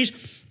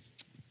centuries,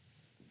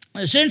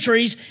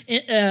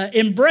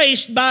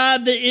 embarrassed by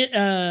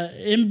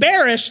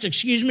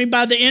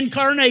the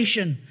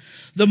incarnation.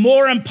 The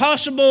more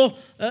impossible,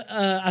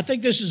 I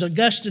think this is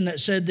Augustine that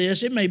said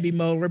this, it may be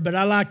Mohler, but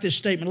I like this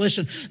statement.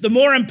 Listen, the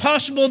more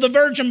impossible the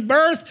virgin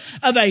birth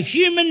of a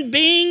human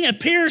being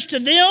appears to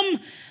them,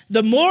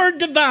 the more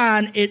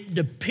divine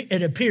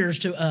it appears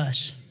to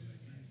us.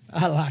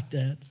 I like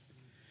that.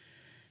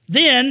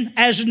 Then,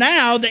 as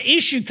now, the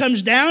issue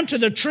comes down to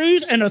the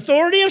truth and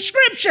authority of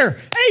Scripture.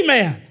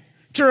 Amen.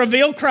 To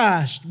reveal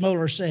Christ,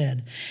 Mohler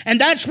said. And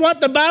that's what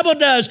the Bible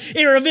does.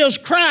 It reveals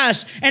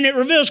Christ, and it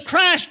reveals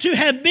Christ to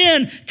have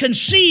been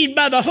conceived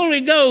by the Holy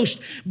Ghost,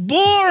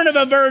 born of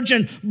a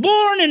virgin,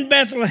 born in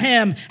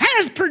Bethlehem,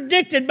 as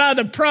predicted by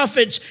the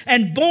prophets,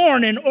 and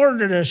born in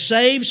order to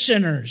save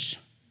sinners.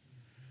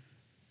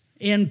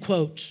 End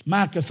quotes.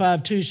 Micah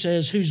 5:2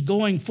 says, whose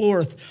going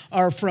forth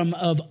are from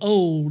of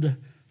old,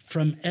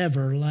 from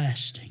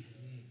everlasting.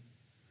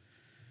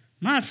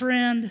 My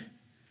friend,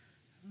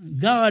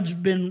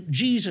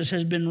 Jesus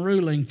has been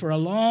ruling for a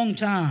long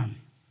time.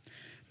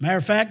 Matter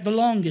of fact, the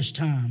longest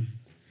time.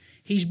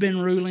 He's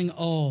been ruling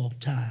all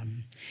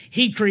time.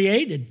 He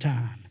created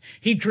time.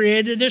 He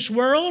created this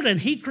world,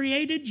 and he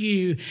created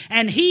you.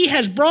 And he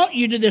has brought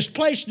you to this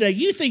place today.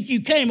 You think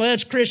you came, well,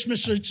 it's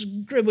Christmas.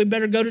 We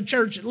better go to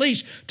church at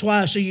least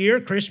twice a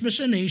year, Christmas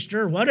and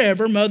Easter,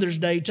 whatever, Mother's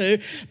Day too.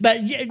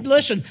 But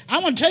listen, I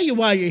want to tell you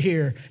why you're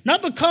here.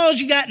 Not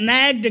because you got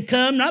nagged to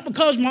come, not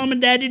because mom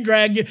and daddy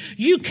dragged you.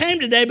 You came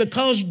today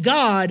because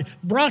God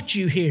brought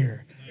you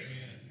here.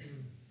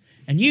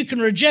 And you can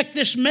reject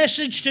this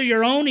message to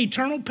your own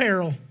eternal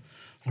peril,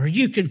 Or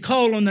you can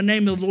call on the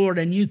name of the Lord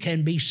and you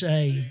can be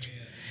saved.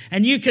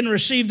 And you can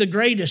receive the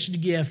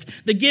greatest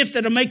gift, the gift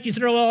that will make you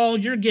throw all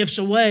your gifts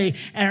away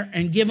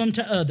and give them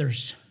to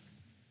others.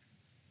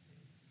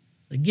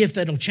 The gift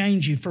that will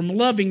change you from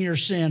loving your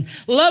sin,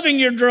 loving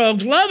your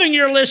drugs, loving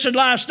your illicit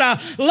lifestyle,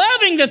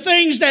 loving the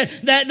things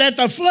that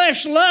the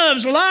flesh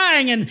loves,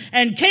 lying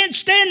and can't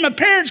stand my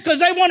parents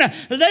because all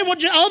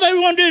they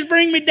want to do is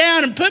bring me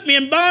down and put me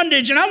in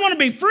bondage, and I want to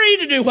be free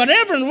to do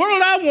whatever in the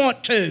world I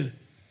want to.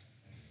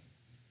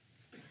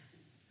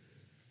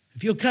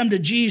 If you'll come to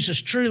Jesus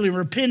truly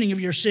repenting of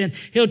your sin,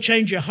 He'll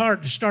change your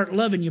heart to start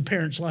loving your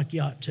parents like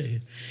you ought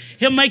to.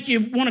 He'll make you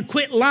want to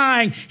quit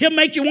lying. He'll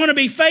make you want to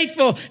be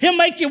faithful. He'll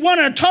make you want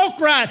to talk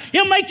right.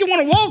 He'll make you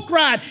want to walk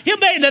right. He'll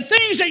make the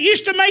things that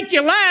used to make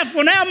you laugh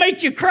will now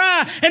make you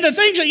cry. And the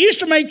things that used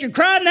to make you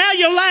cry, now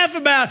you'll laugh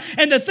about.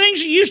 And the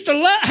things you used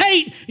to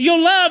hate,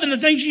 you'll love. And the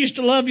things you used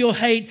to love, you'll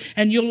hate.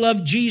 And you'll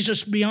love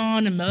Jesus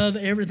beyond and above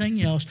everything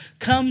else.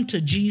 Come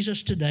to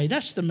Jesus today.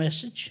 That's the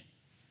message.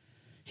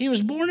 He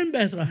was born in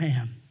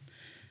Bethlehem.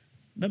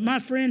 But my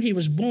friend, He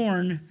was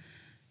born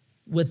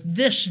with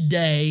this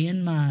day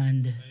in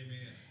mind. Amen.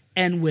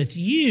 And with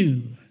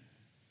you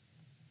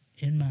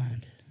in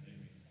mind.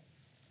 Amen.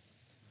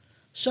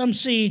 Some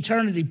see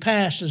eternity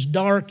past as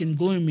dark and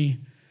gloomy.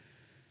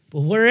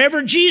 But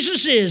wherever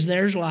Jesus is,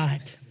 there's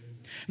light.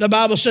 The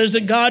Bible says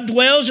that God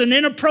dwells in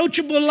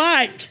inapproachable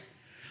light.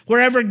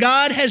 Wherever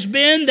God has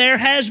been, there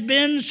has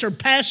been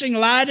surpassing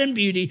light and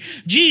beauty.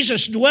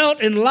 Jesus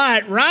dwelt in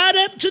light right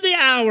up to the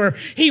hour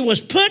He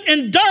was put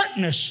in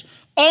darkness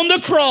on the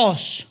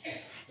cross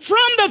from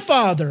the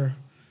Father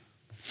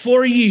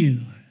for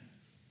you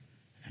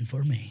and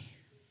for me.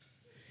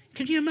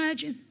 Can you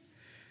imagine?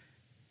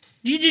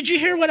 Did you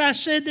hear what I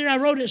said there? I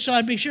wrote it so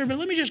I'd be sure, but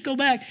let me just go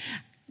back.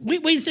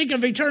 We think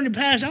of eternity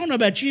past. I don't know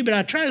about you, but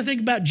I try to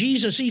think about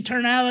Jesus'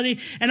 eternality,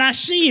 and I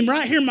see Him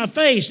right here in my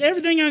face.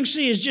 Everything I can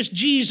see is just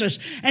Jesus,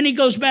 and He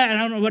goes back. I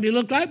don't know what He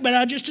looked like, but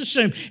I just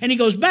assume. And He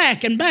goes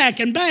back and back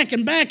and back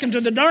and back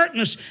into the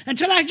darkness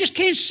until I just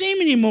can't see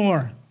Him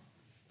anymore.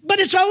 But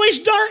it's always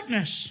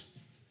darkness.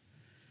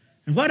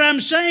 And what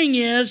I'm saying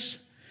is,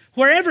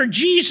 wherever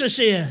Jesus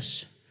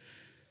is,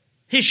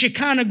 His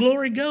Shekinah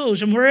glory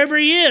goes. And wherever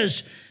He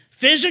is,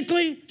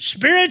 physically,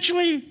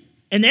 spiritually,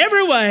 in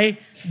every way,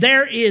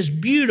 there is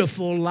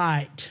beautiful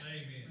light.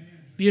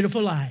 Amen.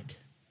 Beautiful light.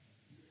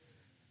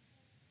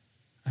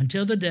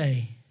 Until the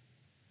day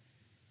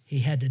He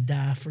had to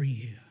die for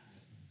you.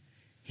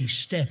 He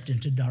stepped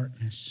into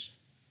darkness.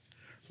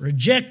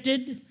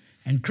 Rejected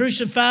and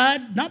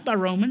crucified, not by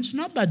Romans,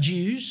 not by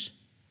Jews,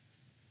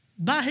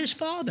 by His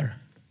Father.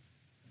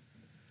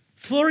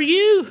 For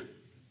you.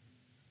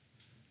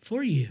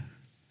 For you.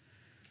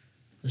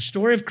 The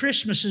story of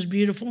Christmas is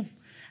beautiful.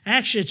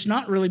 Actually, it's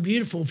not really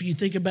beautiful if you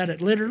think about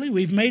it literally.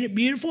 We've made it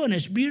beautiful, and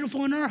it's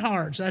beautiful in our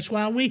hearts. That's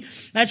why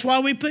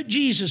we put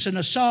Jesus in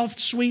a soft,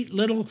 sweet,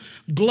 little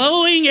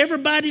glowing.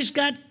 Everybody's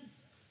got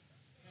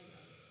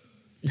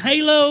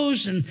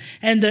halos, and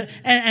in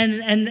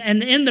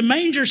the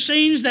manger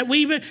scenes that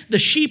the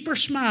sheep are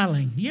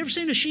smiling. You ever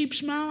seen a sheep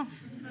smile?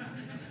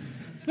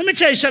 Let me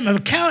tell you something. If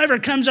a cow ever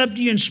comes up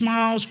to you and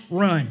smiles,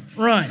 run.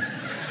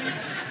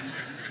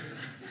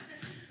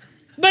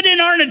 But in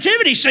our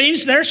nativity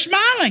scenes, they're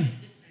smiling.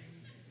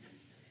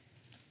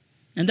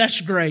 And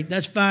that's great.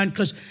 That's fine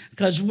because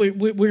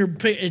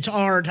it's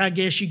art, I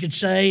guess you could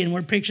say, and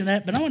we're picturing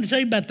that. But I want to tell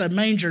you about the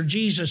manger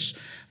Jesus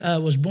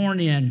was born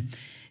in.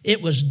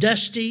 It was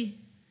dusty.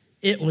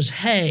 It was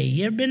hay.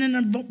 You ever been in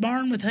a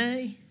barn with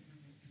hay?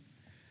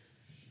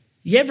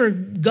 You ever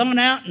gone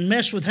out and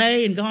messed with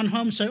hay and gone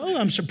home and say, "Oh,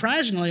 I'm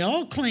surprisingly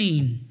all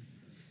clean"?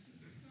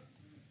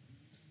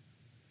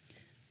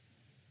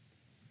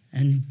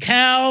 And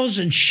cows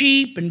and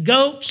sheep and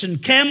goats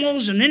and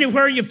camels, and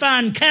anywhere you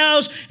find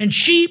cows and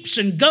sheep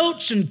and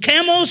goats and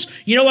camels,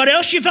 you know what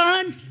else you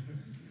find?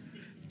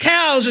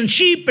 Cows and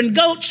sheep and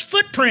goats'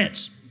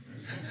 footprints.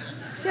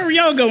 Where were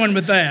y'all going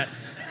with that?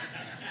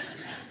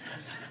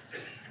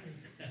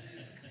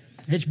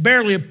 It's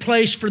barely a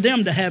place for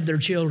them to have their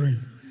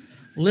children,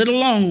 let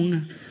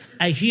alone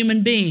a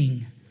human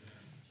being,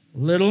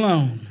 let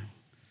alone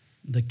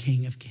the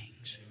King of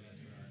Kings.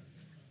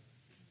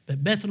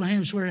 But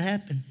Bethlehem's where it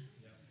happened.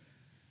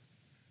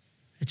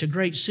 It's a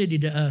great city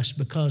to us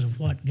because of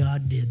what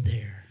God did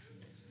there.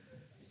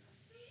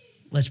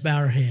 Let's bow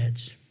our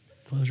heads,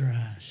 close our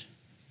eyes.